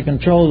trying to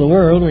control the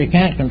world. We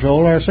can't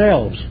control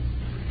ourselves.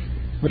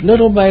 But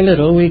little by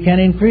little we can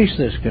increase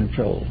this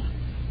control.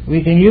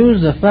 We can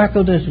use the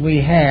faculties we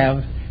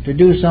have to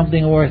do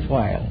something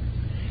worthwhile.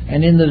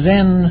 And in the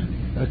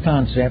Zen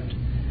concept,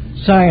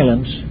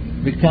 silence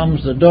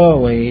becomes the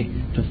doorway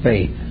to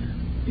faith.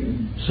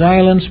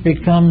 Silence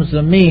becomes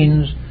the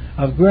means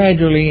of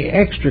gradually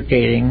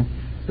extricating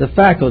the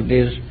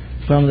faculties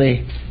from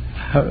the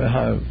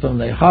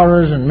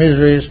horrors and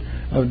miseries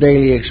of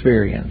daily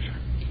experience.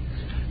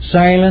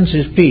 Silence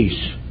is peace,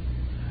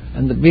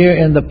 and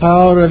the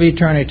power of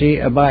eternity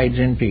abides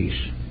in peace.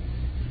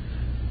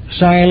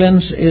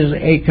 Silence is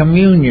a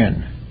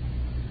communion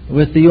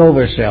with the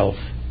over-self,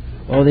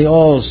 or the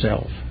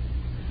all-self,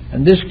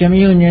 and this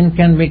communion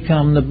can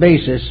become the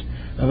basis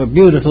of a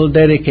beautiful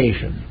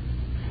dedication.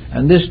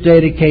 And this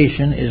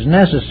dedication is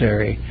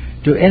necessary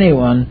to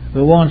anyone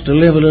who wants to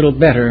live a little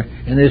better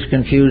in this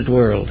confused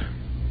world.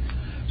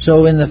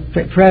 So in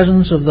the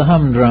presence of the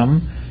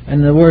humdrum,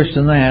 and the worse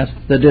than that,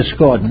 the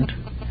discordant,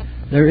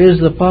 there is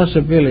the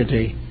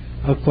possibility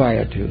of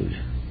quietude.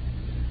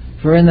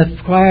 For in the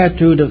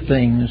quietude of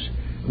things,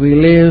 we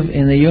live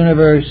in the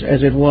universe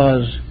as it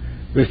was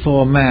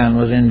before man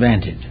was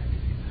invented.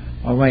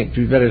 Or might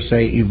we better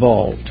say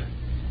evolved.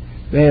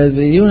 Where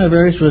the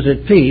universe was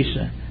at peace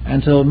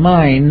until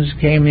minds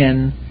came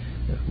in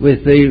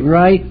with the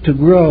right to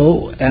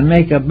grow and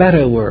make a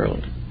better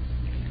world.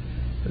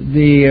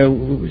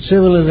 The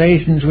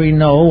civilizations we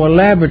know were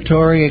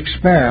laboratory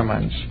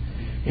experiments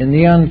in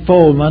the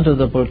unfoldment of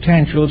the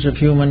potentials of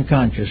human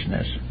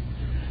consciousness.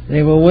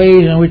 They were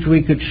ways in which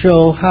we could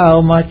show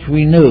how much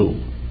we knew.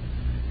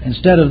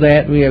 Instead of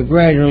that, we have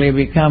gradually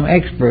become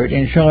expert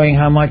in showing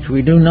how much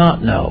we do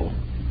not know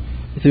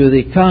through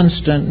the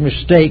constant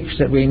mistakes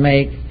that we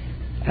make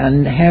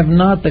and have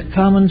not the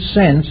common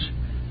sense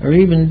or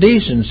even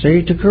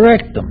decency to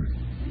correct them.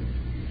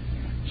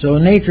 So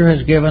nature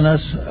has given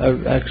us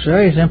a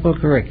very simple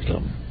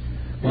curriculum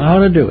on how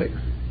to do it.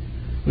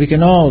 We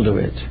can all do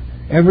it.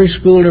 Every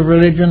school of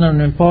religion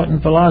and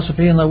important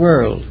philosophy in the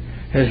world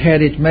has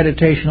had its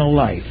meditational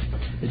life.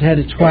 It had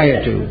its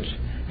quietudes,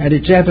 had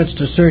its efforts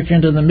to search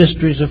into the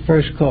mysteries of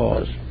first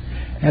cause,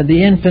 had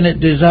the infinite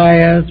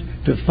desire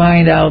to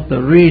find out the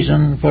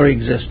reason for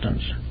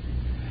existence.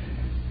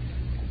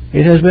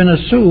 It has been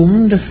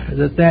assumed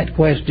that that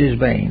quest is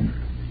vain.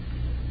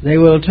 They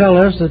will tell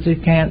us that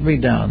it can't be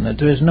done, that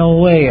there is no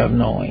way of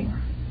knowing.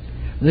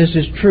 This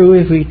is true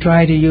if we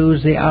try to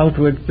use the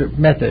outward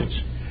methods,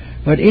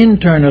 but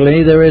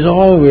internally there is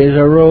always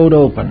a road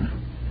open.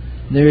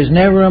 There is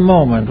never a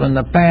moment when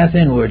the path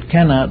inward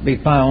cannot be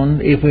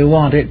found if we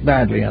want it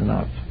badly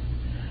enough.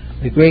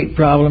 The great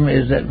problem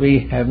is that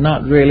we have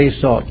not really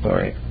sought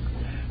for it.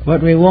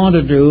 What we want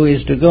to do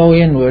is to go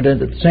inward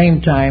and at the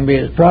same time be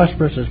as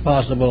prosperous as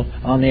possible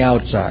on the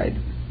outside.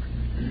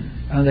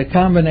 And the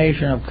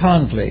combination of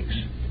conflicts,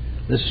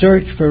 the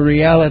search for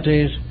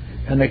realities,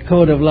 and a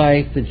code of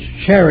life that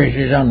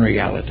cherishes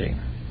unreality,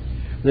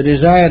 the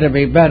desire to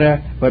be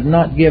better but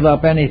not give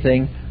up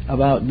anything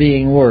about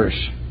being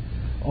worse.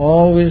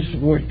 Always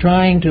we're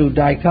trying to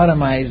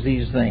dichotomize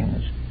these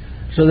things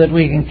so that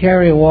we can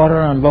carry water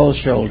on both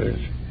shoulders.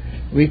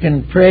 We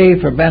can pray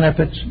for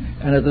benefits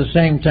and at the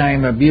same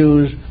time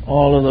abuse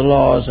all of the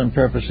laws and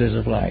purposes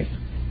of life.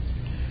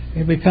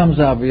 It becomes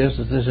obvious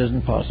that this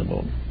isn't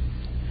possible.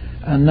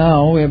 And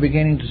now we're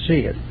beginning to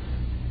see it.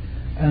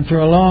 And for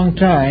a long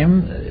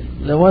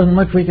time, there wasn't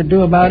much we could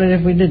do about it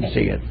if we did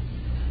see it.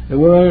 The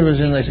world was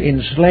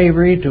in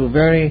slavery to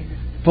very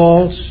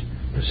false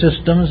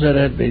systems that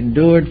had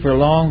endured for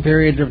long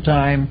periods of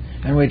time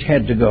and which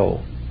had to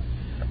go.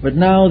 But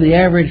now the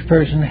average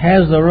person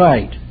has the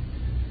right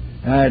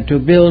to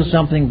build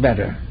something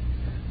better.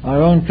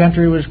 Our own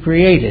country was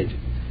created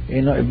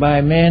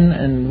by men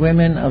and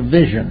women of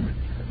vision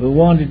who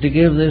wanted to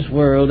give this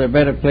world a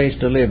better place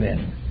to live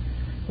in.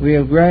 We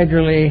have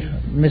gradually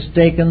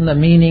mistaken the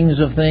meanings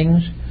of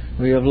things.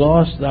 We have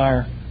lost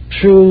our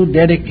true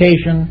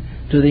dedication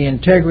to the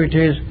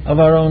integrities of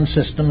our own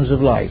systems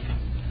of life.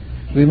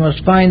 We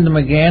must find them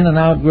again and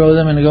outgrow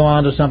them and go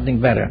on to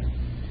something better.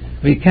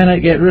 We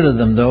cannot get rid of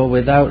them, though,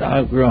 without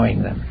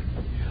outgrowing them.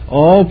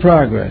 All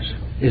progress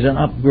is an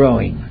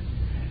upgrowing.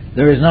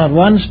 There is not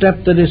one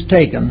step that is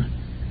taken,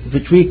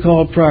 which we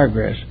call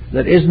progress,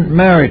 that isn't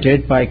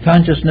merited by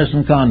consciousness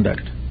and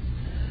conduct.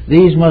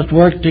 These must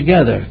work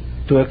together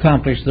to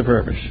accomplish the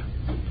purpose.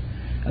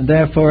 And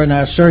therefore, in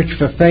our search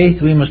for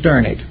faith, we must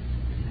earn it.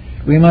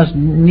 We must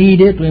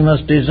need it, we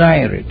must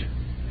desire it.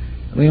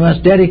 We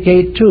must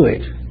dedicate to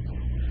it.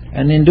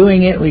 And in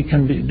doing it, we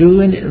can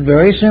do it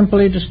very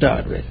simply to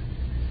start with.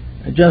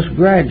 Just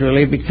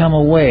gradually become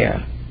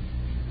aware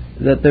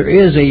that there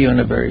is a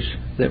universe,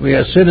 that we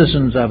are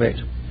citizens of it,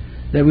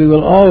 that we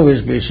will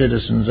always be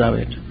citizens of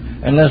it,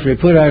 unless we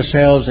put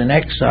ourselves in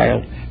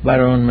exile by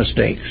our own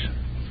mistakes.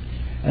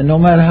 And no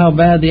matter how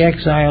bad the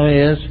exile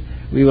is,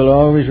 we will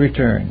always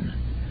return.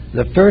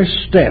 The first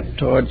step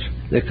towards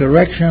the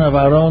correction of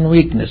our own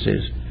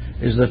weaknesses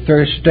is the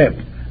first step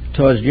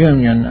towards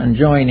union and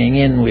joining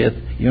in with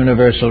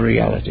universal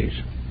realities.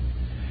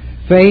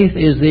 Faith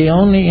is the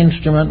only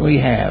instrument we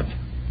have.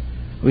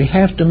 We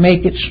have to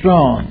make it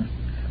strong.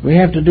 We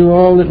have to do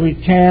all that we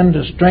can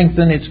to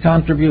strengthen its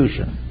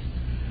contribution.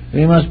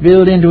 We must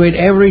build into it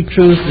every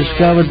truth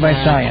discovered by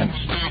science,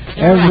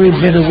 every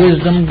bit of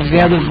wisdom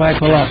gathered by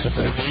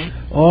philosophers,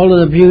 all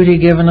of the beauty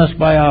given us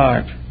by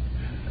art,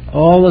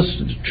 all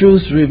the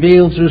truths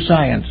revealed through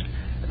science.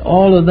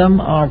 All of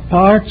them are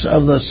parts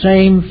of the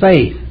same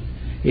faith.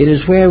 It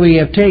is where we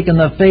have taken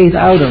the faith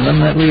out of them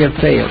that we have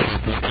failed.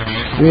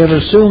 We have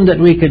assumed that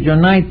we could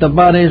unite the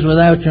bodies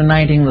without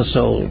uniting the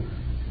soul.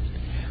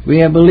 We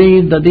have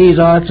believed that these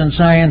arts and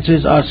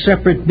sciences are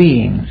separate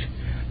beings.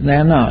 They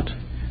are not.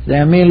 They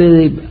are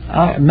merely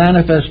the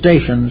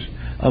manifestations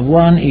of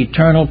one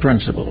eternal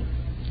principle.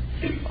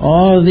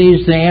 All of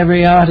these things,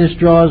 every artist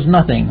draws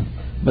nothing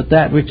but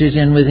that which is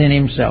within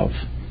himself.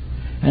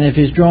 And if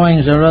his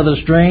drawings are rather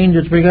strange,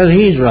 it's because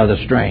he's rather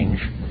strange.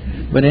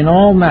 But in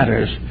all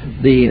matters,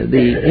 the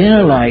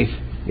inner life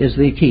is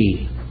the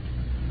key.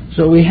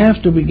 So we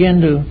have to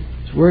begin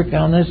to work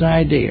on this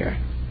idea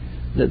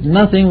that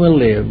nothing will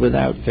live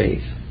without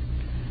faith.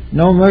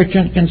 No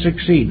merchant can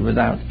succeed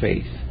without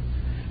faith.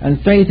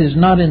 And faith is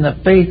not in the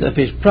faith of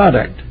his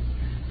product.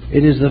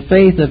 It is the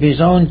faith of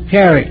his own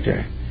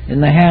character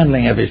in the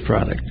handling of his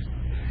product.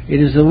 It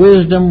is the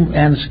wisdom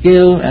and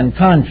skill and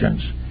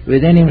conscience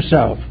within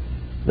himself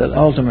that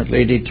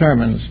ultimately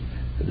determines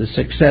the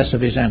success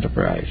of his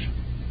enterprise.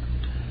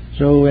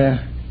 So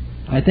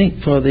I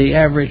think for the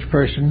average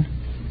person,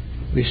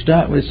 we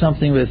start with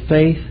something with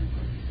faith.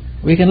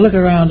 We can look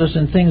around us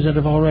in things that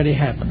have already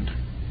happened.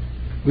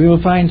 We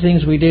will find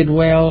things we did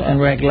well and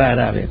we're glad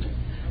of it.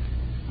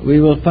 We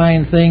will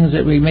find things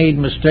that we made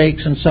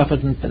mistakes and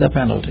suffered the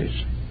penalties.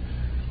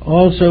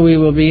 Also, we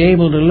will be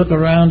able to look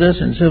around us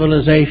in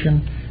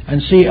civilization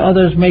and see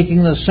others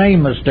making the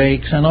same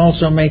mistakes and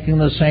also making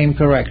the same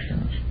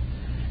corrections.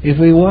 If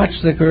we watch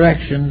the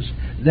corrections,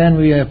 then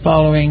we are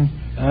following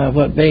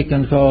what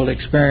Bacon called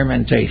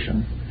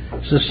experimentation.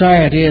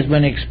 Society has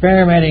been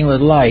experimenting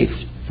with life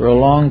for a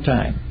long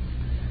time.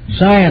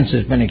 Science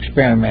has been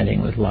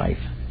experimenting with life.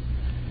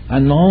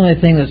 And the only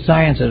thing that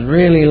science has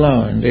really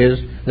learned is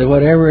that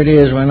whatever it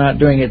is, we're not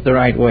doing it the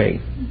right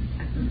way.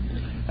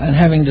 And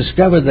having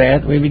discovered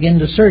that, we begin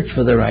to search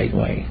for the right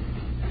way.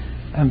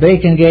 And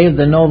Bacon gave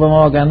the novum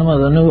organum, or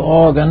the new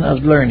organ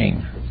of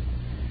learning,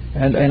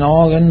 and an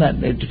organ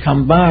that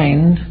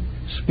combined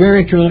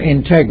spiritual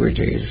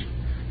integrities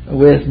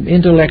with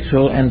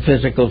intellectual and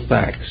physical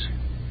facts.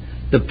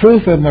 The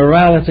proof of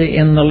morality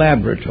in the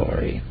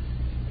laboratory.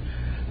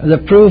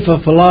 The proof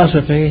of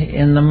philosophy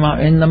in the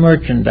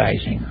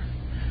merchandising.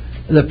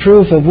 The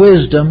proof of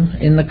wisdom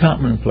in the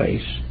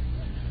commonplace.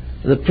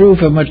 The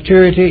proof of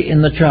maturity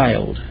in the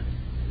child.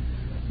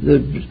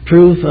 The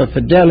proof of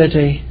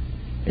fidelity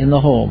in the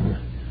home.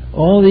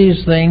 All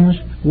these things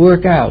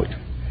work out.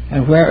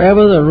 And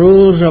wherever the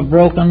rules are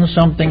broken,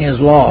 something is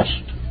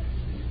lost.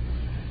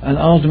 And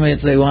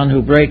ultimately, one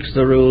who breaks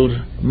the rules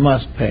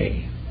must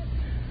pay.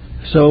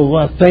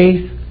 So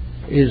faith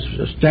is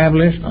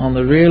established on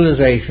the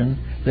realization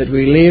that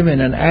we live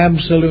in an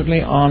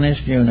absolutely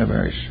honest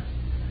universe,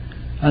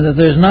 and that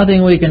there's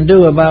nothing we can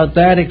do about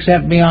that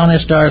except be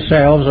honest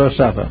ourselves or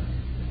suffer.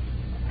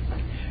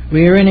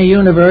 We are in a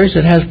universe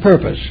that has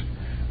purpose.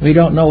 We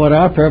don't know what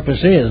our purpose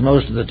is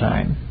most of the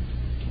time.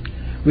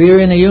 We are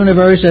in a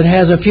universe that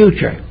has a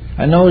future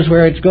and knows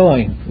where it's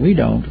going. We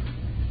don't.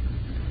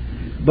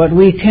 But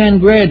we can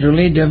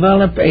gradually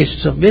develop a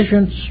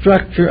sufficient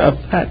structure of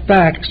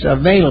facts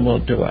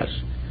available to us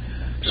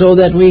so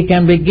that we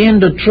can begin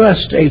to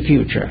trust a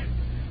future,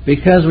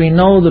 because we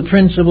know the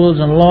principles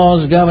and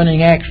laws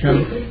governing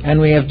action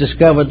and we have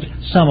discovered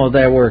some of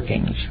their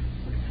workings.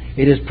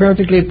 It is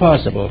perfectly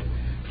possible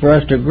for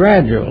us to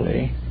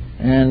gradually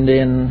and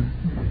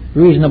in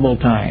reasonable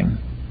time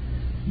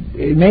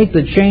make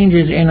the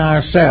changes in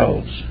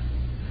ourselves.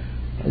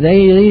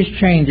 These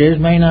changes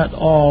may not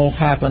all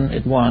happen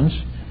at once,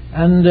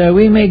 and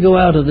we may go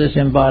out of this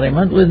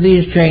embodiment with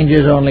these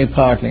changes only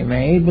partly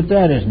made, but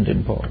that isn't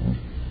important.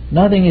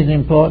 Nothing is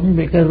important,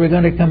 because we're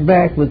going to come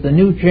back with the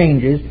new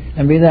changes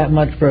and be that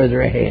much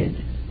further ahead.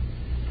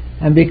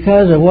 And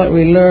because of what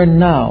we learn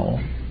now,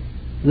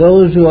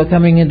 those who are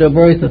coming into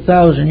birth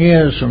 1,000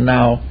 years from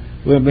now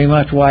will be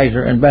much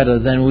wiser and better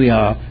than we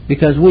are,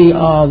 because we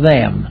are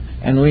them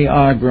and we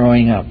are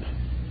growing up.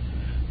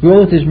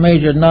 Growth is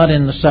measured not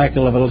in the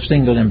cycle of a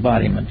single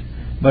embodiment,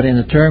 but in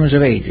the terms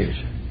of ages.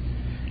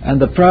 And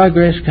the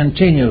progress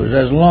continues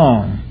as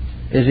long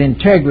as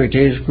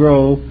integrities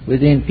grow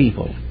within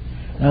people.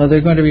 Now, there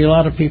are going to be a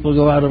lot of people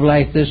go out of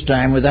life this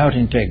time without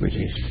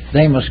integrities.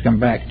 They must come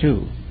back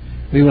too.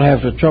 We will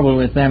have trouble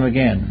with them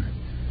again.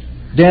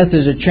 Death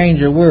is a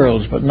change of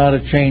worlds, but not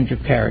a change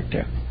of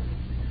character.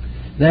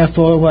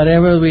 Therefore,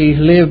 whatever we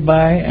live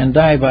by and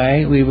die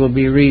by, we will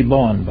be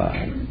reborn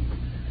by.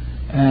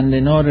 And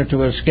in order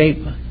to escape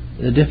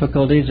the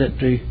difficulties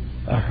that we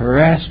are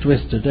harassed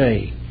with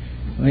today,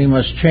 we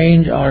must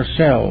change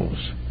ourselves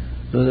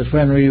so that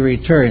when we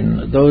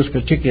return, those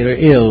particular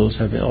ills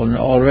have been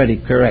already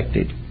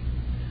corrected.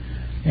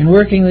 In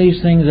working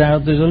these things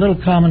out, there's a little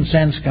common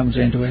sense comes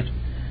into it,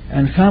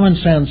 and common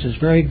sense is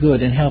very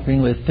good in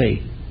helping with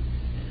faith,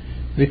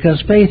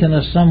 because faith in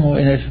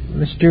a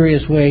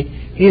mysterious way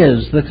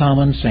is the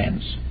common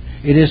sense.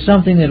 It is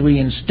something that we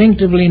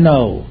instinctively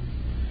know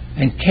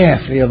and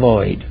carefully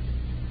avoid.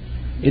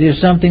 It is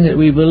something that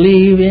we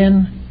believe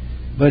in,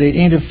 but it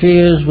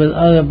interferes with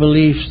other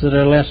beliefs that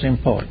are less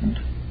important.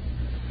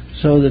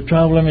 So the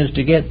problem is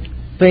to get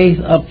faith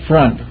up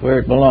front where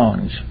it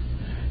belongs,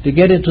 to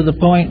get it to the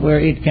point where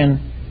it can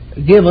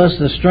give us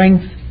the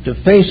strength to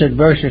face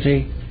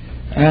adversity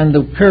and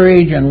the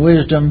courage and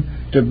wisdom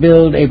to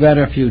build a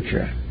better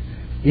future.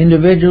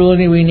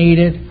 Individually we need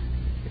it,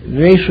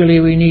 racially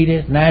we need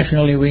it,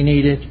 nationally we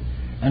need it,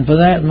 and for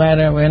that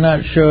matter we're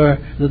not sure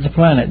that the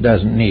planet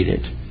doesn't need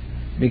it,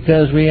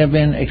 because we have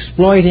been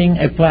exploiting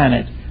a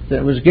planet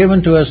that was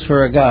given to us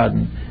for a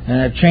garden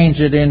and have changed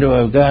it into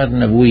a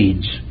garden of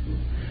weeds.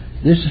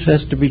 This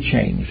has to be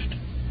changed.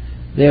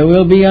 There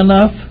will be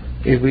enough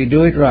if we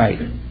do it right.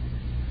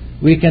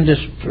 We can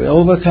just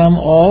overcome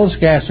all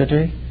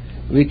scarcity.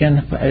 We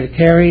can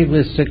carry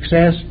with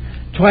success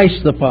twice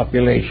the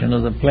population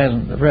of the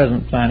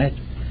present planet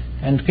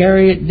and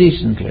carry it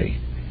decently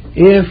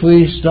if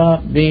we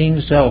stop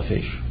being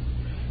selfish,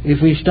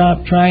 if we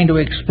stop trying to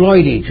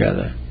exploit each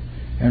other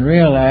and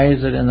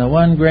realize that in the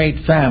one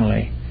great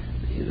family,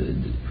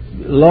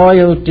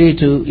 loyalty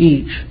to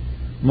each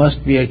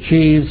must be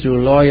achieved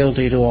through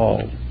loyalty to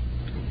all.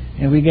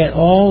 If we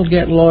all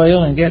get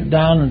loyal and get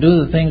down and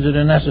do the things that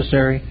are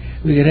necessary,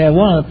 we could have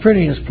one of the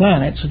prettiest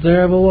planets that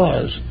there ever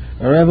was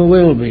or ever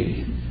will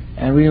be.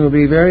 And we will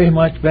be very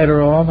much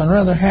better off and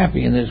rather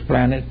happy in this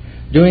planet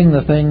doing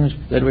the things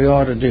that we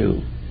ought to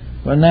do.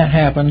 When that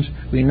happens,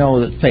 we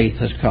know that faith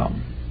has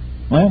come.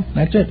 Well,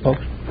 that's it,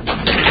 folks.